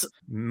of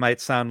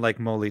might sound like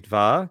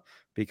Molitva,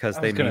 because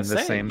they mean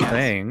the same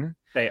thing.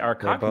 They are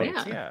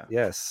cognates, yeah.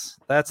 Yes,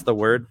 that's the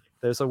word.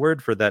 There's a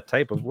word for that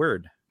type of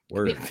word.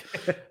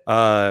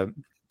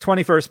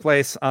 21st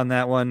place on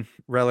that one,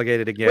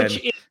 relegated again.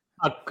 Which is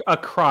a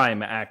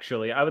crime,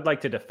 actually. I would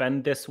like to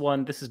defend this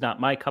one. This is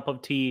not my cup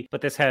of tea, but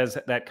this has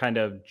that kind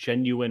of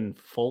genuine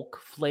folk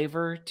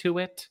flavor to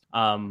it.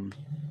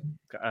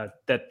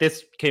 That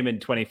this came in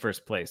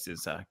 21st place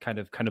is kind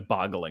of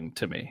boggling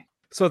to me.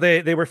 So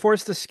they were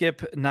forced to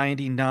skip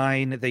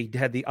 99. They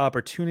had the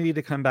opportunity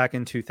to come back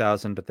in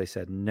 2000, but they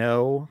said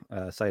no,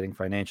 citing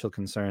financial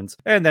concerns.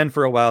 And then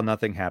for a while,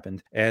 nothing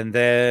happened. And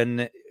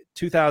then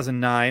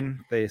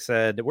 2009, they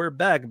said, "We're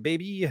back,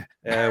 baby.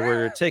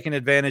 We're taking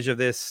advantage of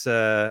this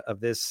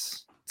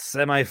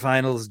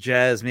semifinals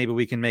jazz. Maybe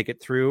we can make it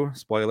through."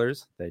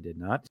 Spoilers, they did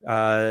not.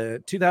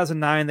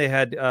 2009, they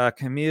had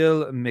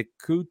Kamil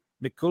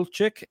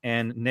Mikulczyk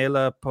and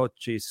Nela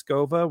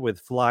Pociskova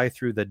with "Fly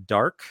Through the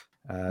Dark."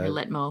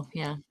 Letmo,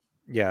 yeah.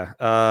 Yeah,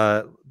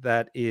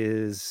 that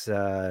is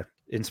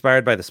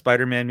inspired by the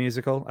Spider-Man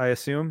musical, I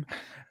assume.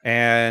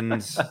 And I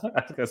was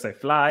gonna say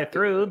 "Fly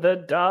Through the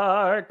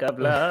Dark of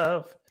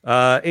Love."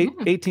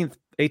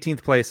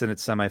 18th place in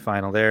its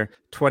semifinal there.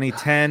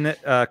 2010,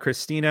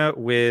 Christina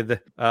with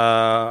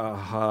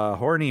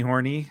Horny.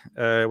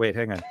 Wait,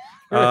 hang on.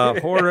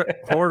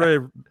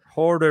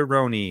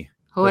 Horderoni.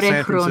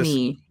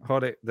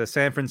 The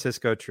San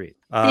Francisco Treat.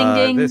 Ding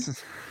ding.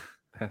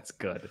 That's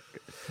good.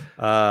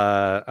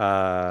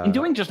 In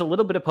doing just a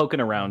little bit of poking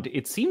around,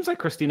 it seems like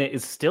Christina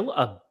is still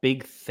a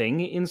big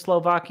thing in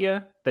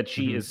Slovakia, that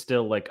she is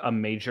still like a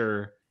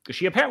major...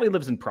 She apparently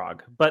lives in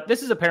Prague, but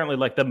this is apparently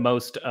like the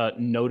most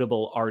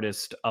notable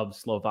artist of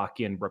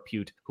Slovakian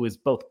repute who has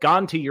both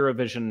gone to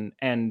Eurovision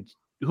and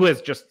who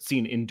has just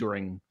seen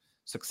enduring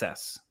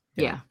success.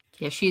 Yeah.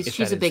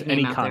 She's a big name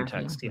any out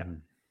context, there.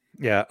 Yeah.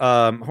 Yeah,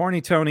 Horny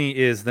Tony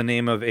is the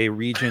name of a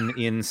region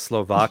in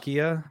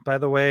Slovakia. By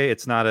the way,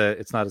 it's not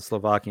a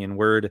Slovakian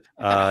word.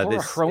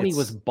 Horny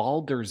was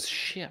Baldur's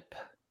ship.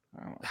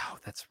 Oh,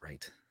 that's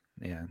right.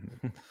 Yeah,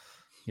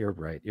 you're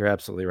right. You're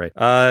absolutely right.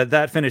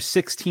 That finished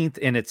 16th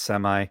in its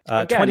semi.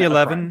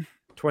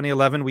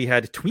 2011, we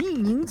had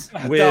Tweens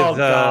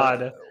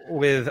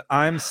with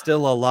 "I'm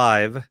Still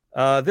Alive."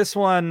 This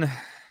one.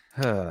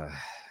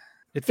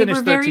 It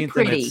finished 13th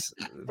in its.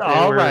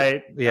 All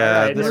right.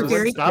 They were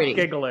very Stop pretty.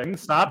 giggling.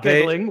 Stop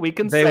giggling. We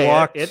can they say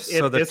walked it.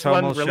 so the this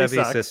one Tomo really Chevy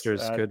sucks.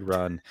 sisters could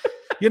run.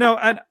 You know,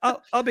 and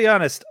I'll be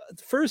honest.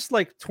 First,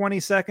 like 20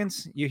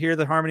 seconds, you hear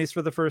the harmonies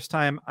for the first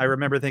time. I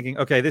remember thinking,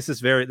 okay, this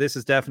is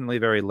definitely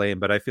very lame,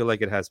 but I feel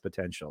like it has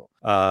potential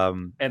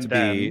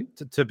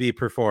to be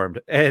performed.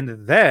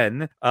 And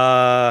then,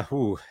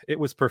 it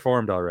was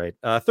performed all right.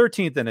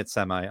 13th in its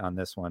semi on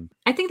this one.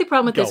 I think the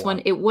problem with this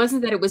one, it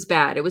wasn't that it was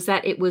bad. It was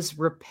that it was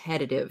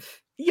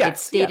repetitive. It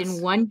stayed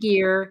in one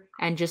gear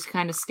and just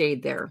kind of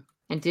stayed there.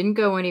 And didn't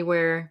go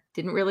anywhere,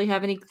 didn't really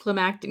have any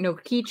climactic, no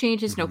key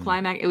changes, no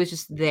climax. It was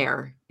just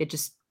there. It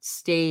just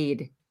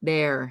stayed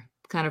there,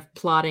 kind of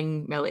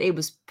plotting melody. It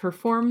was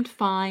performed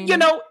fine. You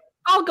know,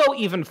 I'll go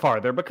even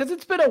farther because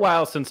it's been a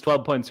while since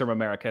 12 Points from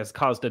America has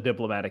caused a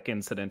diplomatic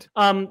incident.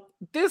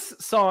 This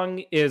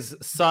song is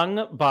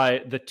sung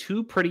by the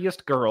two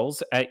prettiest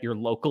girls at your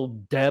local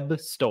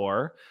Deb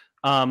store.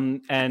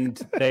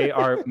 And they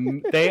are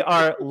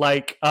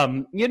like,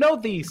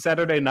 the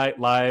Saturday Night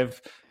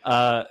Live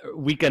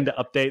weekend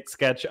update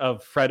sketch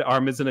of Fred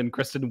Armisen and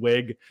Kristen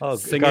Wiig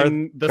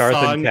singing the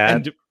song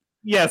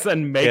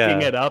and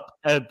making it up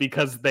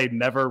because they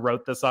never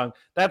wrote the song.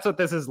 That's what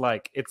this is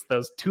like. It's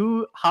those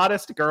two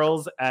hottest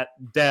girls at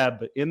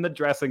Deb in the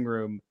dressing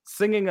room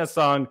singing a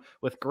song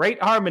with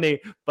great harmony,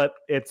 but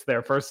it's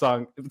their first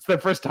song. It's their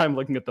first time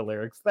looking at the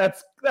lyrics.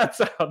 That's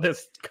how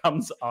this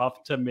comes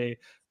off to me.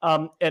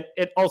 And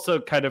it also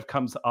kind of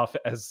comes off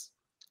as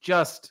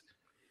just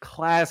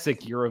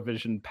classic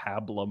Eurovision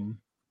pablum.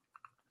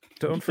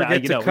 Don't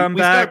forget to come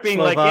back,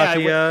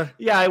 Slovakia.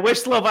 Like, I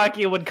wish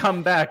Slovakia would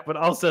come back, but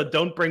also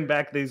don't bring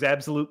back these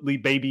absolutely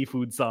baby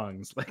food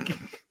songs. Like,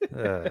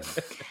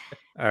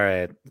 all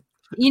right.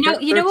 You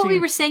know what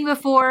we were saying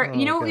before.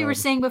 We were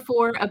saying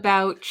before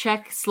about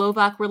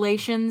Czech-Slovak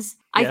relations.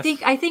 Yes.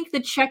 I think the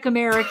Czech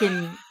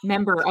American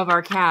member of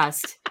our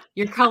cast.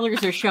 Your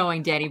colors are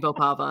showing, Danny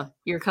Bopava.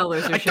 Your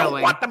colors are showing. I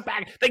don't want them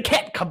back. They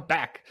can't come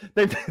back.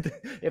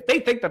 If they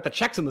think that the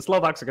Czechs and the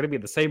Slovaks are going to be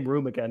in the same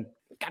room again,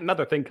 got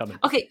another thing coming.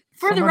 Okay,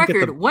 for the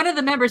record, one of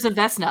the members of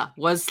Vesna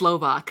was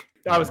Slovak.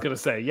 I was going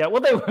to say, yeah.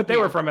 Well, they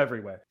were from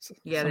everywhere.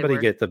 Yeah, somebody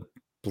get the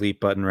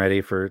bleep button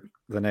ready for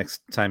the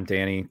next time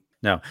Danny.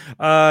 No.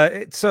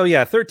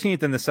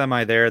 13th in the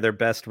semi there, their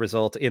best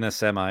result in a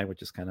semi,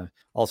 which is kind of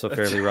also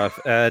fairly rough.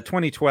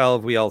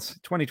 2012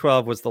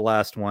 was the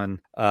last one.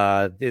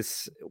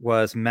 This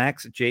was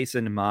Max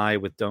Jason Mai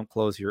with Don't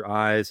Close Your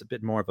Eyes, a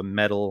bit more of a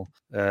metal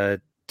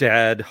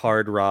dad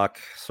hard rock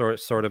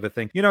sort of a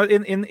thing. You know,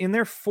 in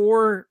their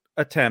 4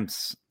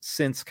 attempts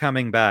since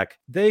coming back,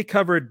 they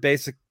covered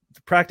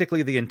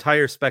practically the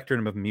entire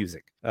spectrum of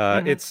music.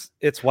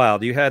 It's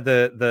wild. You had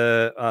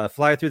the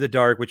Fly Through the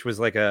Dark, which was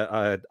like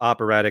a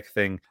operatic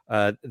thing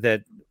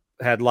that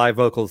had live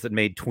vocals that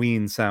made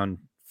Tween sound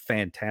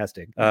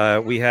fantastic.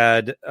 We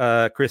had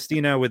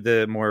Christina with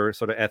the more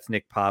sort of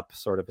ethnic pop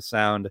sort of a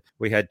sound.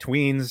 We had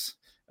Tweens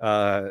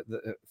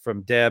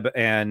from Deb,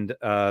 and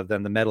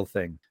then the metal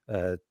thing.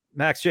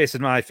 Max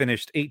Jason Mai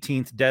finished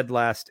 18th, dead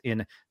last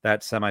in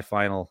that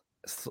semifinal.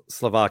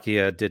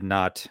 Slovakia did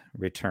not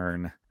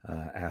return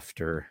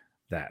after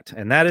that,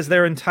 and that is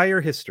their entire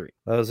history.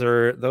 Those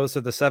are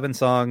the 7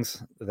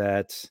 songs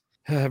that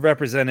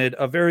represented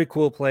a very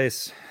cool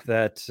place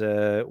that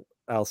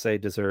I'll say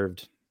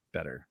deserved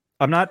better.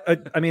 I'm not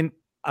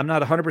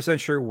 100%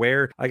 sure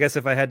where. I guess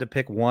if I had to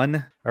pick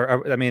one,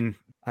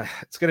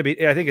 it's going to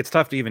be. I think it's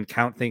tough to even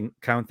count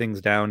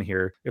things down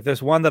here. If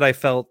there's one that I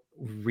felt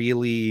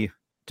really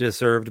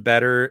deserved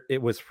better,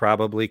 it was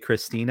probably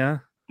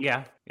Christina.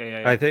 Yeah.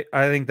 I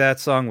think that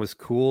song was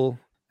cool.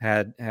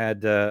 Had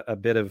a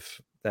bit of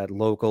that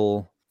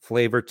local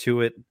flavor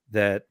to it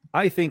that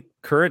I think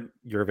current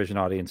Eurovision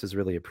audiences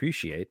really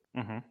appreciate.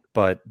 Mm-hmm.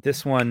 But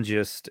this one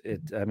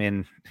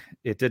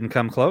it didn't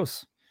come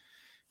close.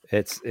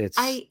 It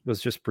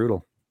was just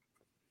brutal.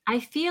 I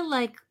feel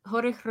like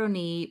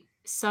Horechroni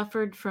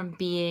suffered from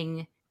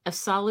being a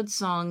solid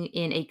song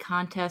in a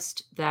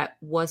contest that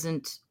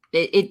wasn't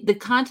the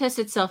contest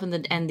itself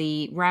and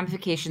the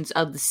ramifications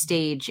of the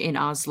stage in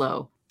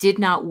Oslo did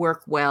not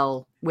work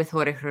well with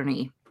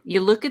Horechroni.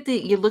 You look at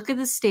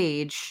the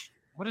stage.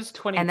 What is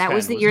 2010? And that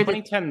was the year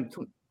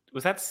 2010.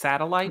 Was that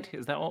Satellite?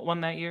 Is that what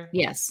won that year?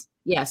 Yes.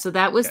 Yeah. So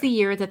that was the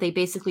year that they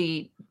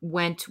basically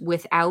went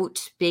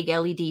without big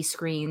LED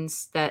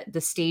screens, that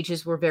the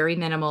stages were very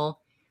minimal.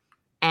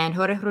 And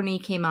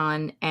Horechroni came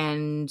on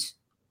and,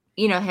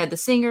 had the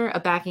singer,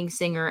 a backing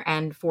singer,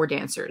 and 4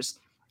 dancers.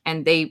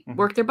 And they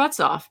worked their butts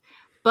off.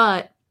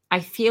 But I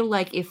feel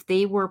like if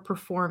they were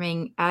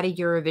performing at a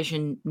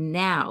Eurovision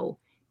now,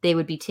 they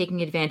would be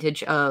taking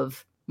advantage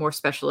of more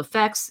special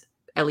effects,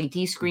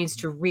 LED screens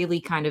to really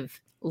kind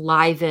of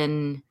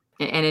liven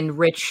and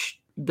enrich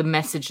the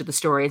message of the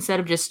story instead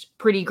of just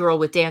pretty girl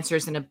with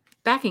dancers and a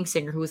backing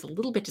singer who was a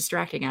little bit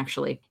distracting,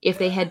 actually. If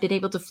they had been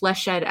able to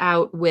flesh that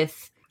out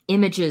with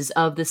images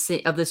of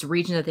this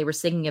region that they were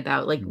singing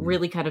about, like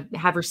really kind of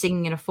have her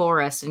singing in a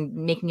forest and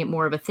making it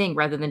more of a thing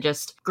rather than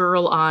just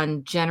girl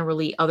on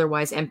generally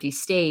otherwise empty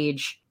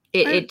stage,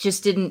 it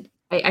just didn't.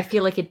 I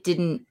feel like it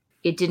didn't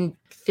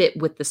fit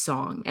with the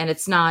song, and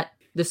it's not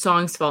the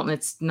song's fault, and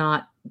it's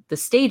not the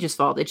stage's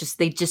fault.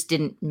 They just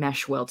didn't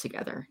mesh well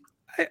together.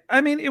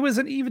 I mean, it was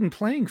an even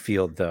playing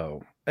field,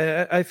 though.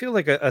 I feel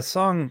like a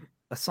song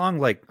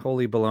like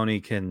Holy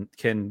Baloney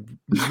can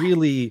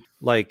really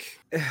like.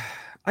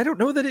 I don't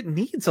know that it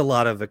needs a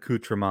lot of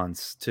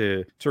accoutrements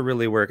to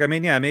really work. I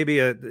mean, yeah, maybe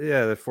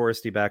the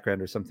foresty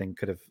background or something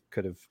could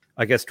have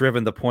I guess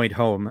driven the point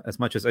home as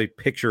much as a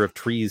picture of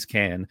trees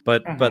can.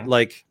 But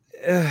like.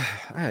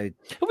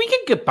 We can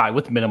get by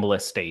with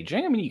minimalist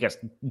staging. I mean, you guys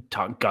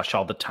gush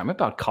all the time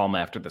about Calm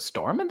After the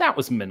Storm, and that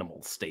was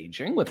minimal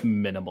staging with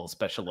minimal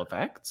special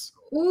effects.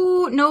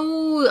 Ooh,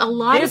 no, a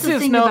lot of the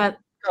thing about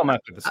Calm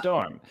After the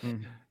Storm.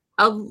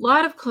 A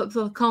lot of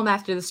Calm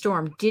After the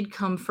Storm did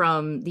come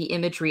from the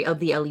imagery of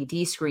the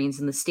LED screens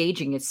and the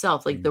staging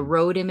itself, like the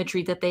road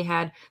imagery that they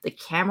had. The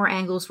camera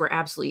angles were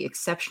absolutely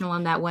exceptional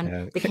on that one.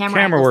 Yeah. The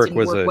camera work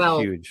was a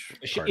huge.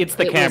 It's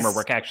the camera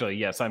work, actually.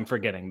 Yes, I'm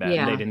forgetting that.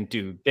 Yeah. They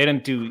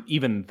didn't do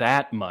even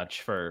that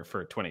much for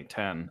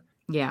 2010.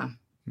 Yeah.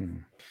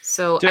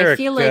 So Derek, I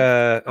feel like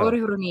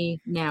Orihoroni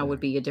now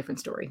would be a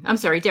different story. I'm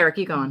sorry, Derek,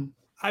 you go on.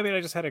 I mean,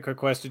 I just had a quick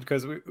question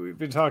because we've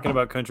been talking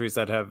about countries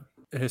that have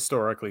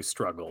historically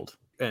struggled,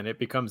 and it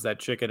becomes that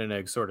chicken and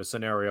egg sort of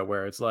scenario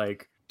where it's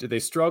like, did they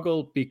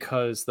struggle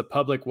because the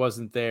public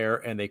wasn't there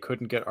and they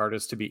couldn't get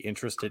artists to be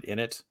interested in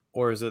it?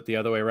 Or is it the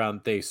other way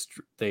around?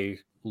 They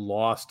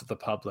lost the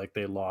public,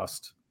 they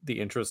lost the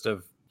interest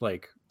of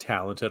like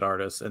talented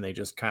artists, and they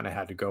just kind of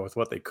had to go with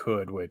what they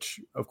could, which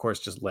of course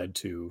just led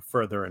to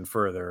further and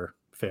further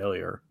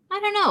failure. I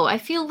don't know. I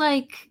feel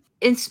like,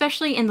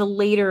 especially in the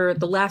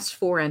last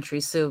four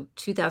entries, so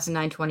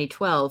 2009,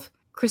 2012,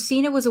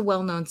 Christina was a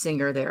well-known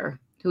singer there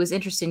who was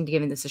interested in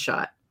giving this a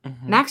shot.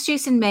 Max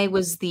Jason May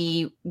was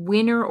the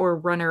winner or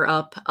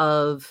runner-up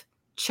of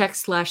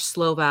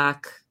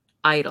Czech/Slovak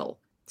Idol.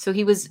 So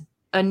he was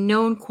a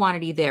known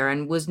quantity there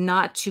and was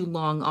not too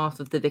long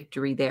off of the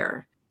victory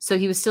there. So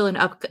he was still an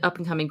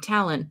up-and-coming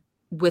talent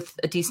with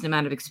a decent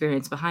amount of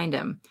experience behind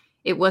him.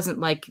 It wasn't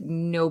like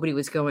nobody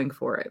was going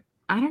for it.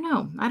 I don't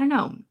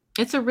know.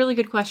 It's a really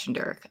good question,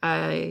 Derek.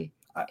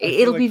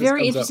 It'll be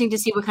very interesting to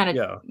see what kind of.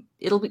 Yeah.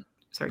 It'll be.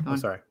 Sorry, go on.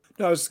 Sorry.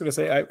 No, I was just going to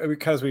say,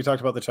 because we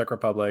talked about the Czech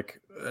Republic,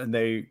 and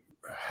they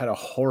had a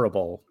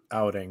horrible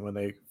outing when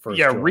they first.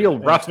 Yeah, joined. real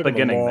And rough it took them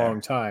beginning a long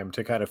there. time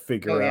to kind of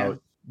figure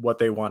out what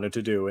they wanted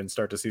to do and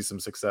start to see some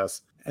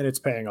success, and it's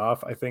paying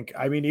off. I think.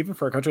 I mean, even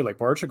for a country like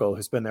Portugal,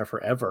 who's been there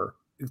forever,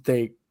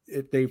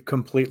 they've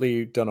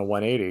completely done a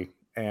 180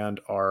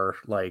 and are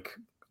like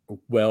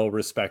well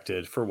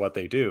respected for what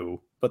they do.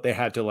 But they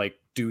had to like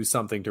do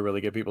something to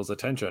really get people's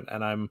attention.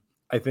 And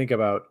I think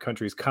about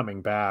countries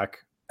coming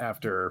back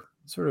after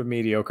sort of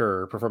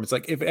mediocre performance.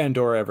 Like if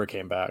Andorra ever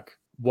came back,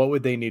 what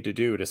would they need to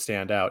do to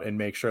stand out and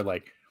make sure,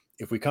 like,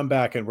 if we come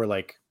back and we're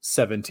like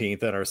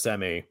 17th in our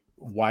semi,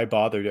 why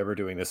bother ever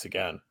doing this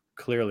again?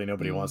 Clearly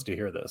nobody wants to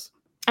hear this.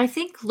 I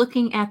think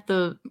looking at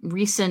the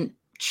recent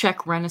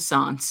Czech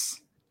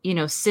Renaissance,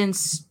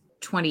 since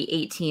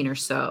 2018 or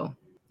so,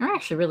 or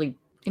actually really,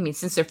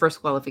 since their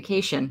first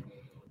qualification,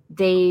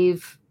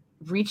 they've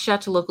reached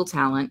out to local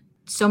talent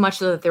so much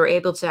so that they're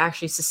able to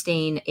actually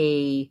sustain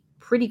a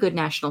pretty good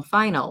national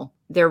final.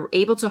 They're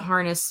able to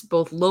harness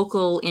both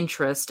local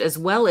interest as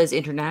well as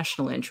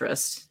international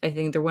interest. I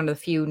think they're one of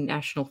the few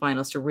national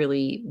finals to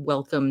really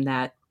welcome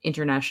that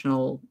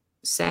international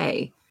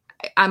say.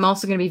 I'm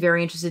also going to be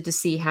very interested to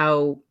see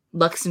how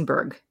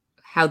Luxembourg,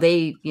 how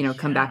they,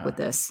 come back with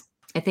this.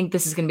 I think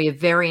this is going to be a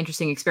very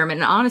interesting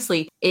experiment. And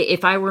honestly,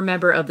 if I were a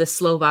member of the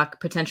Slovak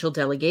potential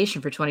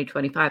delegation for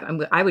 2025,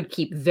 I would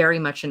keep very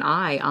much an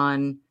eye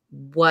on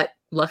what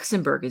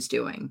Luxembourg is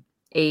doing.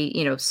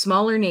 A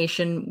smaller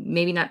nation,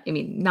 maybe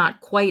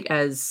not quite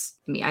as,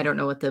 I don't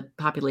know what the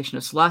population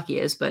of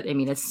Slovakia is, but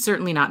it's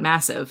certainly not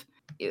massive.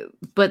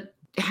 But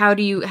how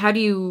do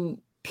you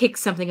pick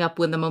something up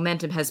when the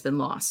momentum has been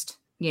lost?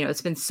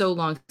 It's been so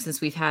long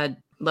since we've had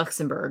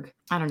Luxembourg.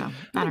 I don't know.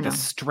 The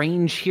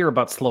strange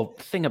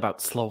thing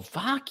about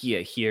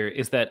Slovakia here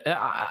is that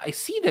I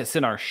see this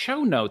in our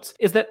show notes,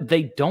 is that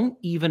they don't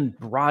even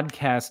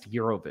broadcast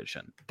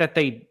Eurovision. That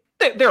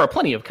there are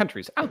plenty of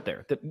countries out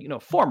there that,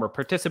 former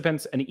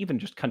participants and even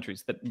just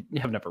countries that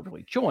have never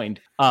really joined.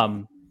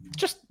 They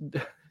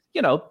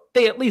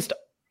at least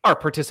are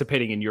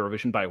participating in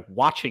Eurovision by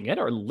watching it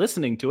or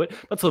listening to it,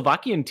 but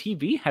Slovakian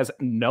TV has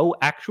no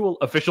actual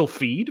official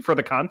feed for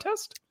the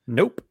contest?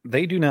 Nope,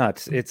 they do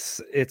not.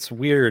 It's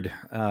weird.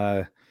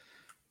 I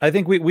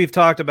think we've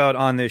talked about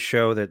on this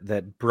show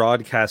that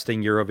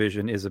broadcasting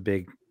Eurovision is a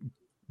big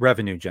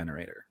revenue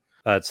generator.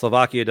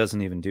 Slovakia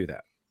doesn't even do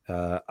that.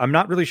 I'm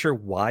not really sure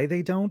why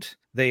they don't.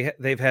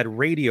 They've had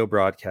radio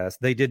broadcasts.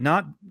 They did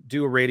not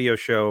do a radio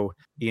show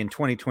in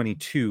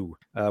 2022.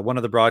 One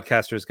of the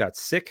broadcasters got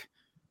sick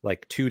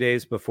like 2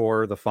 days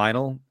before the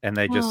final, and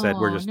they just said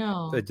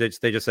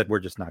they just said we're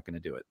just not going to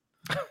do it,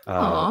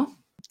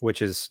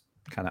 which is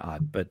kind of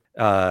odd. But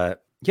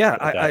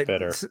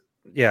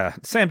yeah,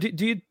 Sam,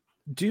 do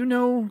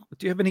you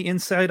have any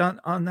insight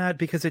on that?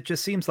 Because it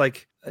just seems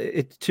like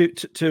it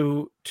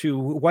to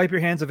wipe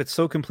your hands of it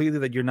so completely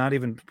that you're not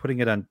even putting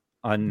it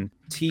on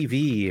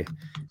TV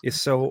is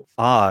so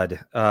odd.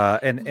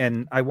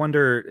 And I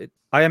wonder.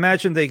 I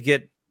imagine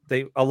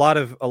a lot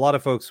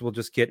of folks will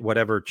just get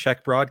whatever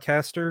Czech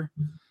broadcaster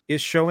is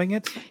showing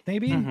it.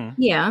 Maybe.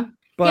 Mm-hmm. Yeah.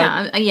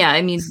 But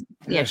I mean,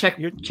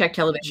 Czech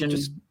television.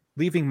 Just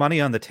leaving money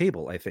on the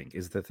table, I think,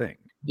 is the thing.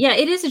 Yeah,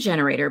 it is a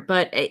generator,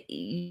 but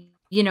we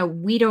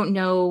don't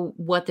know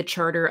what the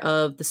charter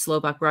of the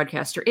Slovak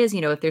broadcaster is.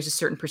 If there's a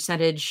certain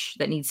percentage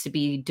that needs to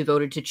be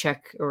devoted to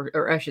Czech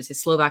or I should say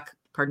Slovak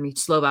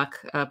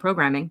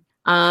programming.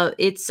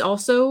 It's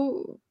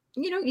also,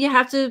 you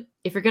have to,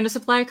 if you're going to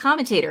supply a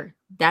commentator,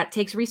 that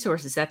takes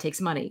resources, that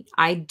takes money.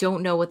 I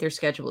don't know what their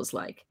schedule is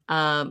like.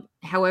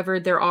 However,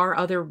 there are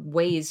other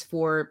ways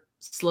for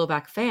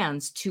Slovak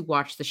fans to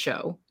watch the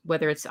show,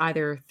 whether it's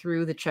either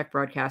through the Czech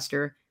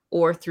broadcaster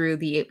or through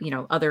the,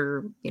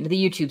 other,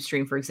 the YouTube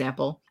stream, for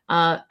example.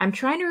 I'm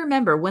trying to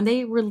remember when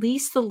they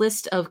released the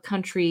list of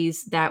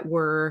countries that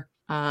were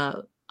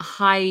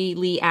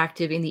highly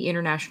active in the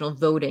international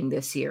voting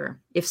this year,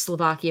 if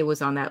Slovakia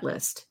was on that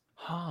list.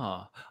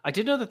 I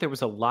did know that there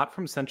was a lot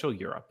from Central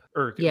Europe,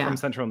 from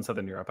Central and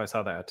Southern Europe. I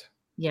saw that.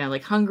 Yeah,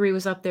 like Hungary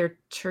was up there,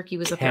 Turkey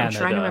was up there. I'm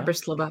trying to remember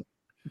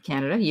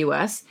Canada,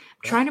 US.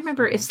 I'm trying to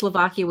remember if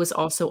Slovakia was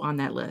also on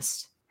that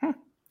list.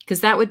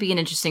 Because that would be an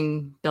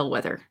interesting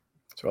bellwether.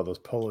 That's where all those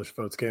Polish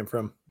votes came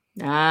from.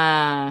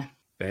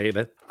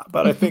 Baby.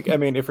 But I think,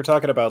 if we're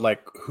talking about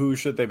like who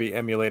should they be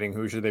emulating,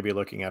 who should they be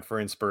looking at for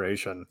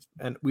inspiration,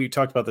 and we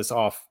talked about this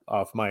off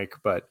mic,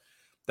 but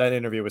that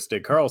interview with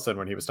Stig Carlson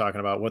when he was talking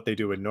about what they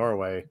do in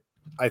Norway,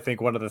 I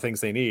think one of the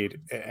things they need,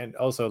 and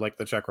also like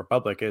the Czech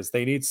Republic, is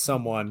they need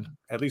someone,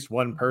 at least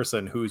one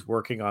person who's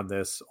working on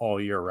this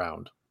all year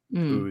round,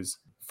 who's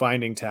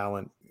finding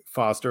talent,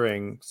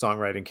 fostering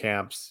songwriting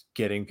camps,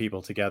 getting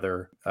people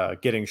together,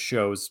 getting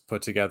shows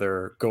put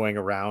together, going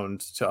around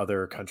to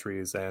other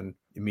countries and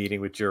meeting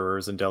with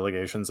jurors and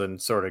delegations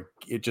and sort of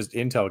just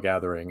intel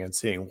gathering and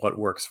seeing what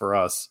works for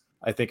us.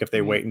 I think if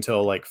they wait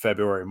until like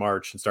February,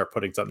 March and start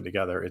putting something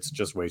together, it's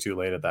just way too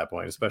late at that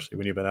point, especially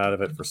when you've been out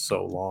of it for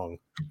so long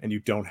and you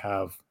don't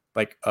have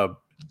like a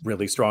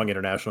really strong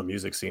international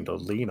music scene to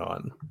lean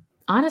on.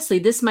 Honestly,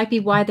 this might be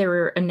why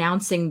they're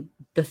announcing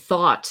the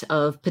thought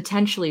of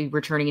potentially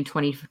returning in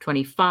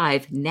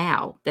 2025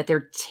 now, that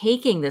they're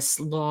taking this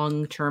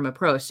long-term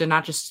approach. They're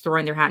not just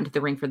throwing their hat into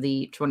the ring for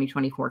the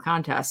 2024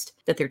 contest,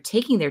 that they're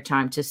taking their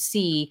time to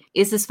see,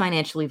 is this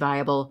financially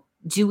viable?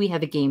 Do we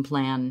have a game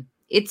plan?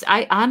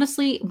 I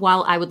honestly,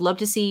 while I would love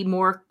to see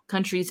more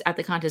countries at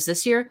the contest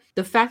this year,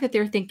 the fact that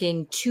they're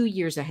thinking 2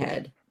 years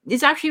ahead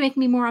is actually making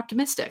me more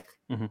optimistic.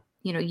 Mm-hmm.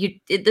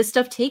 This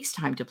stuff takes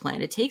time to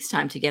plan. It takes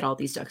time to get all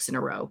these ducks in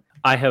a row.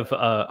 I have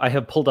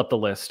pulled up the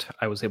list.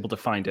 I was able to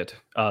find it.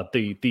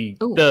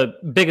 The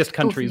biggest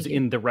countries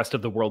in the rest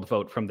of the world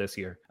vote from this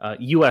year.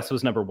 U.S.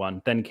 was number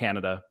 1, then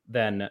Canada,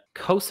 then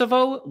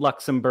Kosovo,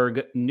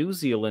 Luxembourg, New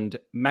Zealand,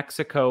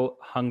 Mexico,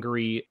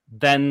 Hungary,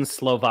 then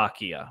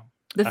Slovakia.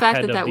 The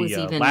fact that was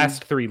even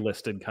last 3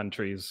 listed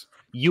countries: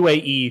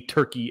 UAE,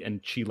 Turkey,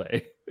 and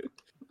Chile.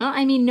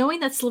 Well, knowing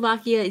that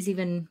Slovakia is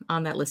even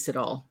on that list at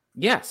all.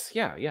 Yes,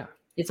 yeah.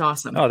 It's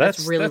awesome. Oh,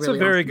 that's really a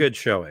very awesome. good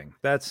showing.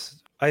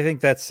 I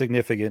think that's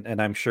significant,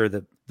 and I'm sure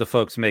that the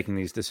folks making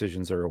these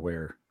decisions are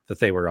aware that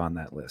they were on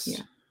that list.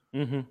 Yeah.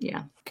 Mm-hmm.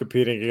 Yeah.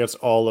 Competing against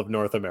all of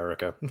North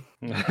America.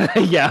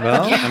 Yeah.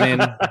 Well,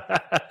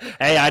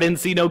 hey, I didn't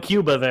see no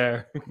Cuba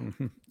there.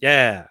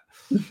 Yeah.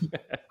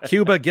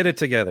 Cuba, get it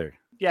together.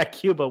 Yeah,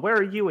 Cuba, where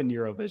are you in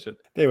Eurovision?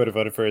 They would have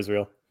voted for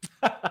Israel.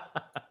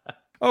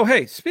 Oh,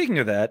 hey, speaking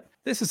of that,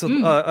 this is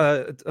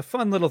a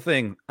fun little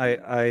thing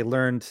I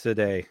learned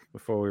today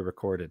before we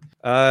recorded.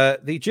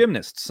 The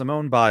gymnast,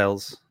 Simone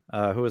Biles,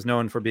 who is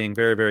known for being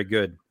very, very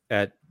good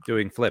at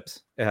doing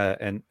flips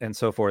and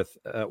so forth,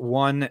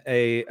 won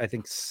I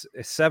think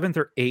 7th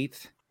or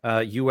 8th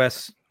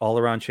U.S.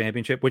 all-around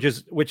championship, which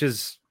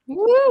is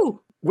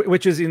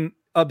in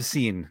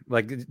obscene.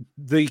 Like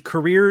the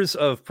careers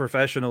of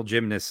professional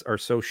gymnasts are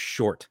so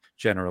short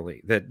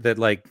generally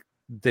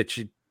that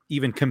she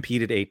even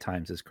competed 8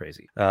 times is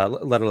crazy,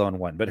 let alone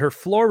 1. But her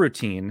floor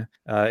routine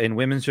in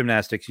women's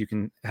gymnastics, you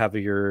can have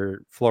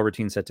your floor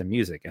routine set to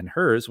music, and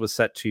hers was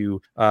set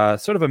to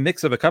sort of a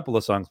mix of a couple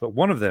of songs, but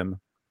one of them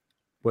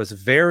was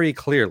very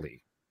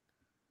clearly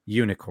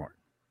Unicorn.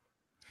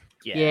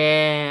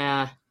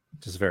 Yeah.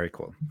 Which is very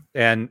cool.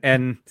 And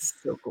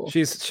so cool.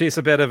 She's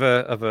a bit of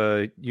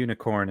a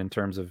unicorn in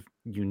terms of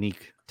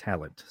unique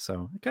talent.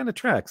 So it kind of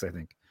tracks, I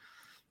think.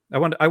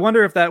 I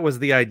wonder if that was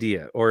the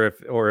idea, or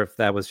if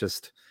that was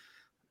just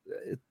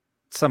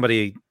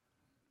somebody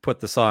put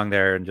the song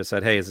there and just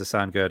said, "Hey, does this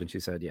sound good?" And she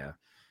said, "Yeah,"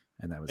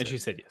 and that was. And it. she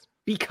said yes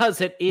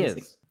because it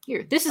is.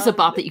 Here, this is a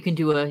bop that you can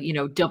do a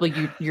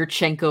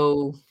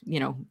Yurchenko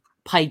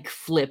pike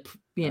flip,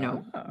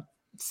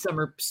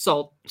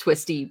 somersault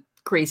twisty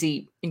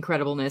crazy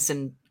incredibleness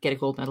and get a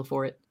gold medal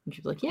for it. And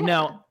she'd be like, yeah.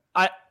 Now,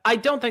 I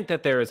don't think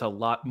that there is a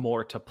lot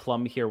more to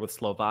plumb here with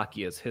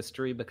Slovakia's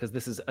history because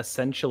this is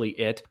essentially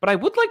it. But I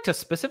would like to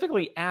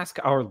specifically ask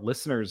our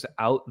listeners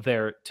out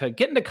there to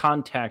get into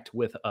contact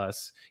with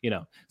us.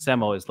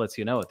 Sam always lets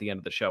you know at the end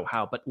of the show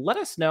how, but let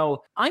us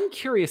know. I'm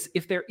curious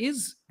if there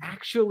is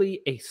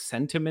actually a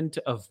sentiment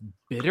of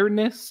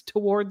bitterness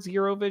towards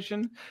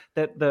Eurovision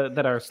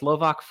that our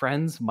Slovak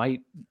friends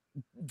might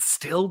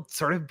still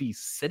sort of be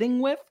sitting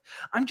with.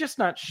 I'm just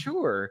not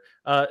sure.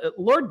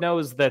 Lord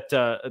knows that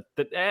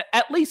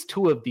at least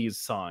two of these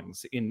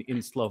songs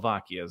in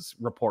Slovakia's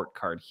report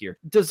card here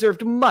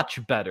deserved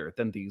much better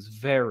than these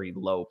very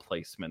low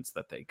placements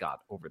that they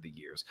got over the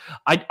years.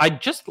 I'd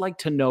just like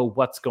to know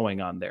what's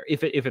going on there.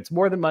 If it's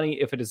more than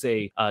money, if it is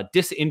a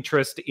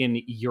disinterest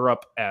in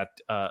Europe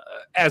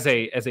as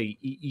a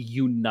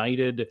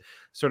united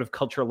sort of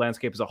cultural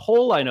landscape as a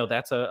whole. I know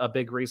that's a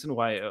big reason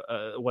why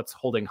what's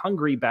holding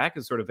Hungary back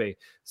is sort of a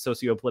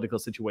socio-political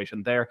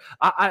situation there.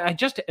 I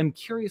just am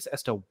curious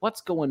as to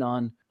what's going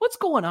on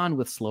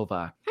with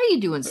Slovak. How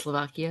you doing,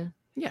 Slovakia?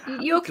 Yeah.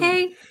 You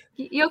okay?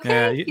 You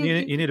okay? Yeah,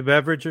 you need a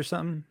beverage or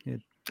something?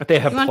 They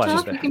have plenty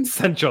of that.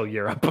 Central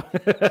Europe.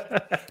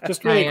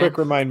 Just really quick,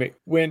 remind me,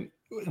 when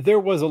there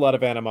was a lot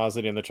of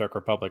animosity in the Czech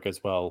Republic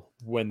as well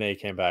when they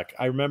came back.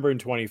 I remember in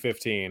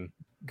 2015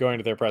 going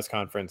to their press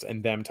conference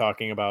and them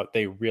talking about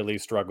they really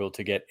struggled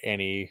to get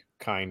any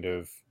kind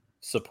of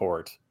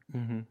support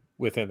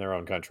within their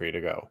own country to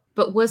go.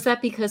 But was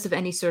that because of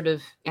any sort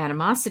of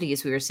animosity,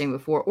 as we were saying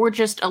before, or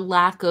just a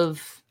lack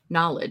of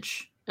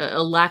knowledge,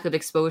 a lack of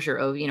exposure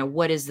of,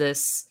 what is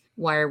this?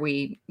 Why are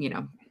we,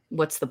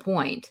 what's the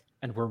point?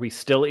 And were we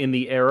still in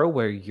the era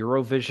where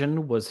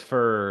Eurovision was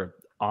for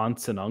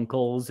aunts and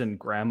uncles and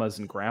grandmas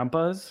and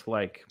grandpas?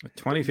 Like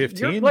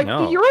 2015? The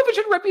No.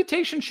 Eurovision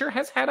reputation sure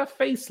has had a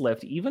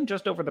facelift, even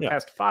just over the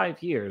past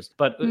 5 years.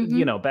 But,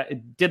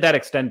 did that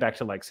extend back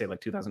to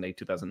 2008,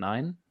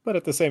 2009? But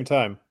at the same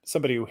time,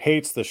 somebody who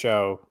hates the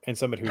show and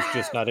somebody who's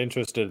just not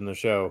interested in the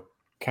show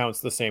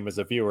counts the same as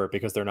a viewer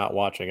because they're not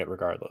watching it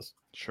regardless.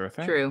 Sure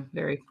thing.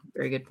 Very,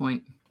 very good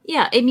point.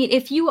 Yeah, I mean,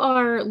 if you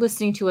are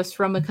listening to us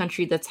from a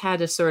country that's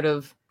had a sort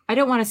of, I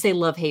don't want to say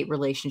love-hate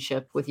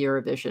relationship with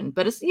Eurovision,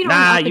 but it's,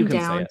 up and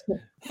down.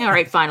 All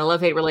right, fine. A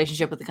love-hate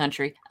relationship with the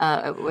country,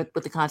 with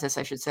the contest,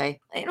 I should say.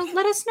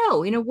 Let us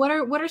know. What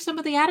are some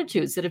of the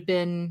attitudes that have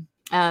been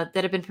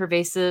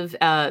pervasive?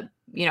 I'm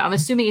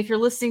assuming if you're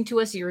listening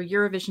to us, you're a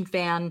Eurovision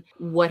fan.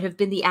 What have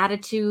been the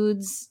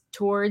attitudes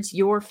towards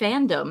your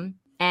fandom?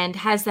 And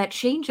has that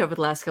changed over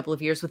the last couple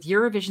of years with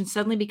Eurovision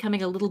suddenly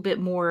becoming a little bit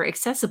more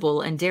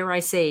accessible and, dare I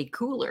say,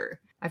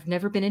 cooler? I've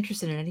never been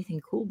interested in anything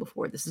cool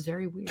before. This is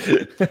very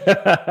weird.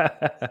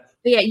 But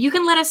yeah, you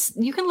can let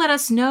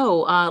us know.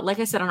 Like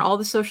I said, on all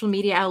the social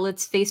media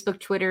outlets, Facebook,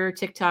 Twitter,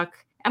 TikTok.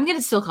 I'm going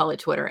to still call it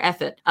Twitter.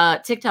 F it.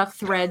 TikTok,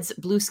 Threads,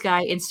 Blue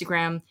Sky,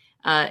 Instagram,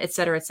 et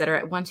cetera, at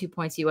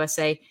 12points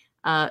USA.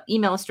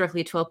 Email us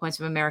directly at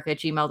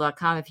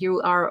 12pointsofamerica@gmail.com. If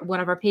you are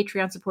one of our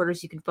Patreon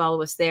supporters, you can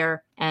follow us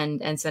there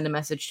and send a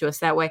message to us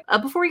that way.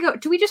 Before we go,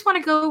 do we just want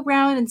to go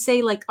around and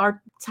say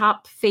our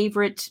top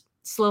favorite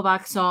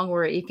Slovak song,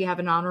 or if you have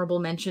an honorable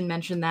mention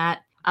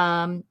that?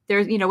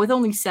 There's, with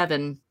only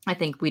 7, I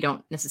think we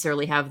don't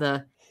necessarily have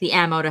the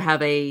ammo to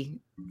have a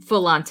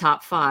full-on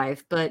top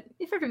 5, but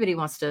if everybody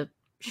wants to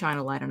shine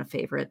a light on a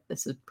favorite,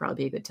 this would probably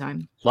be a good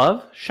time.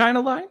 Love, shine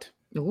a light?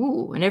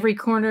 Ooh, in every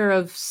corner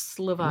of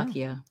Slovakia.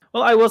 Yeah.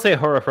 Well, I will say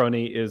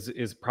Horafroni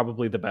is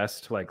probably the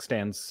best,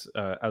 stands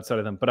outside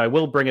of them, but I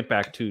will bring it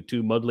back to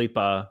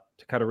Modlipa,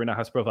 to Katarina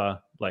Hasprova,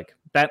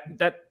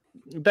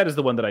 that is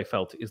the one that I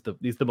felt is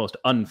the most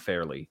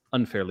unfairly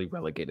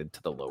relegated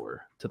to the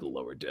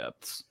lower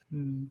depths.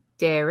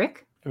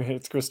 Derek? I mean,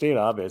 it's Christina,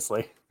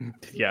 obviously.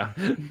 Yeah.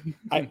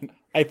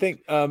 I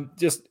think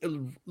just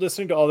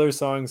listening to all their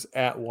songs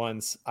at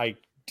once, I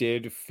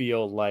did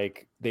feel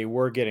like they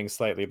were getting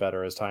slightly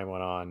better as time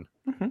went on.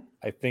 Mm-hmm.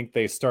 I think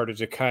they started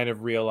to kind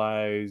of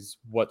realize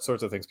what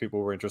sorts of things people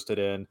were interested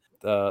in.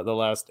 The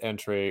last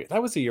entry,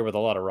 that was a year with a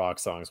lot of rock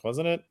songs,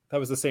 wasn't it? That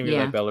was the same year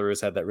that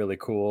Belarus had that really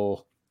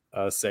cool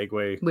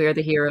Segway, We Are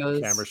the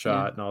Heroes camera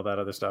shot and all that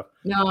other stuff.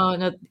 No,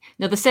 the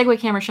Segway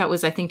camera shot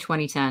was, I think,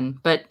 2010.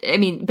 But I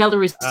mean,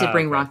 Belarus did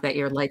bring rock that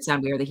year. Lights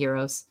On, We Are the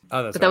Heroes.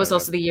 But that was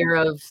also the year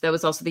of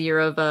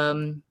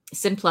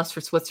Sin Plus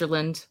for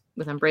Switzerland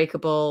with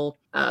Unbreakable.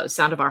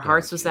 Sound of Our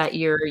Hearts was that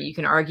year. You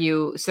can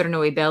argue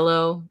Serno e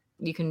Bello.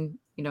 You can,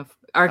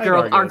 our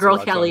girl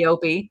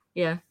Calliope.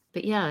 Yeah,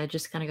 but yeah, it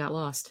just kind of got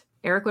lost.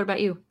 Eric, what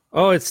about you?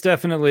 Oh, it's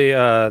definitely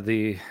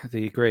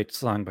the great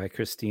song by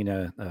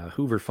Christina,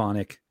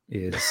 Hooverphonic.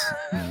 Is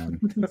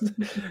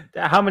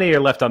how many are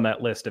left on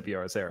that list of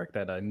yours, Eric,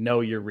 that I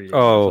know you're reading?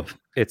 Oh,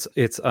 it's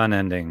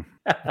unending.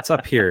 It's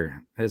up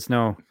here. There's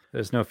no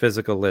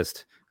physical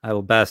list. I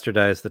will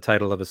bastardize the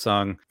title of a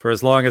song for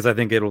as long as I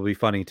think it'll be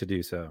funny to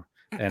do so.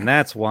 And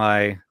that's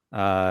why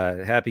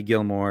Happy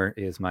Gilmore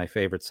is my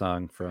favorite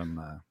song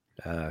from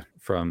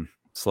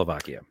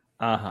Slovakia.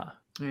 Uh-huh.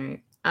 All right.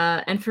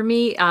 And for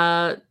me,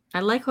 I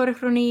like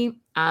Horichrony.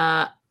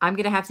 I'm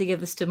going to have to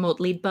give this to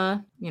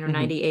Motlidba,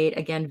 98.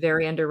 Again,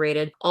 very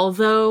underrated.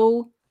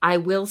 Although I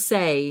will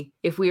say,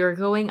 if we are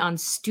going on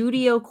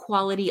studio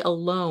quality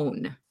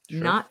alone,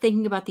 not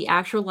thinking about the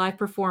actual live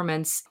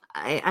performance,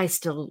 I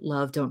still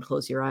love Don't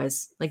Close Your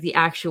Eyes. Like the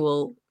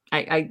actual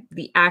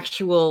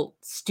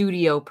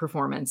studio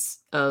performance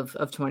of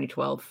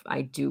 2012,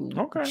 I do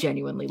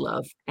genuinely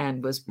love,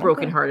 and was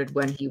brokenhearted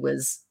when he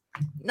was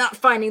not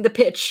finding the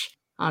pitch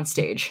on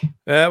stage.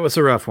 That was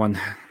a rough one.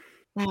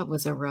 That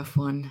was a rough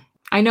one.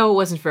 I know it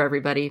wasn't for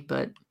everybody,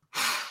 but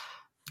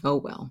oh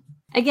well.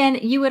 Again,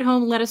 you at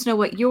home, let us know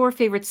what your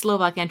favorite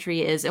Slovak entry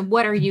is and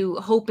what are you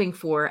hoping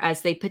for as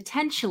they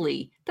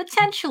potentially,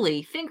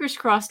 fingers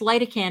crossed,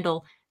 light a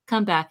candle,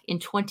 come back in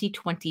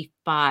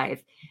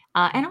 2025.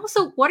 And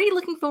also, what are you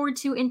looking forward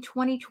to in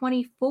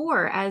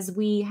 2024 as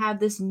we have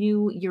this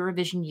new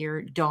Eurovision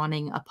year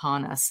dawning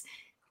upon us?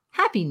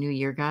 Happy New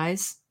Year,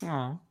 guys.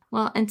 Aww.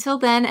 Well, until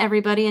then,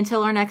 everybody,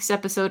 until our next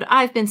episode,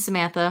 I've been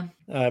Samantha.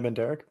 I've been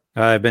Derek.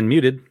 I've been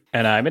muted.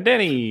 And I'm a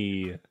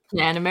Denny.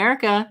 And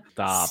America.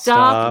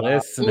 Stop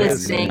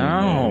listening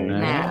now.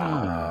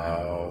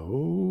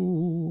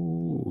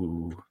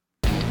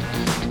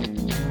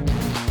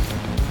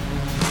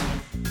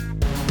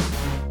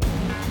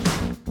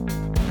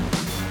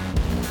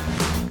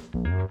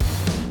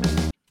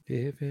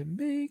 If it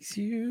makes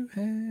you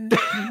happy.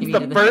 He's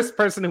the first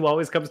person who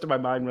always comes to my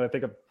mind when I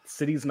think of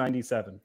Cities 97.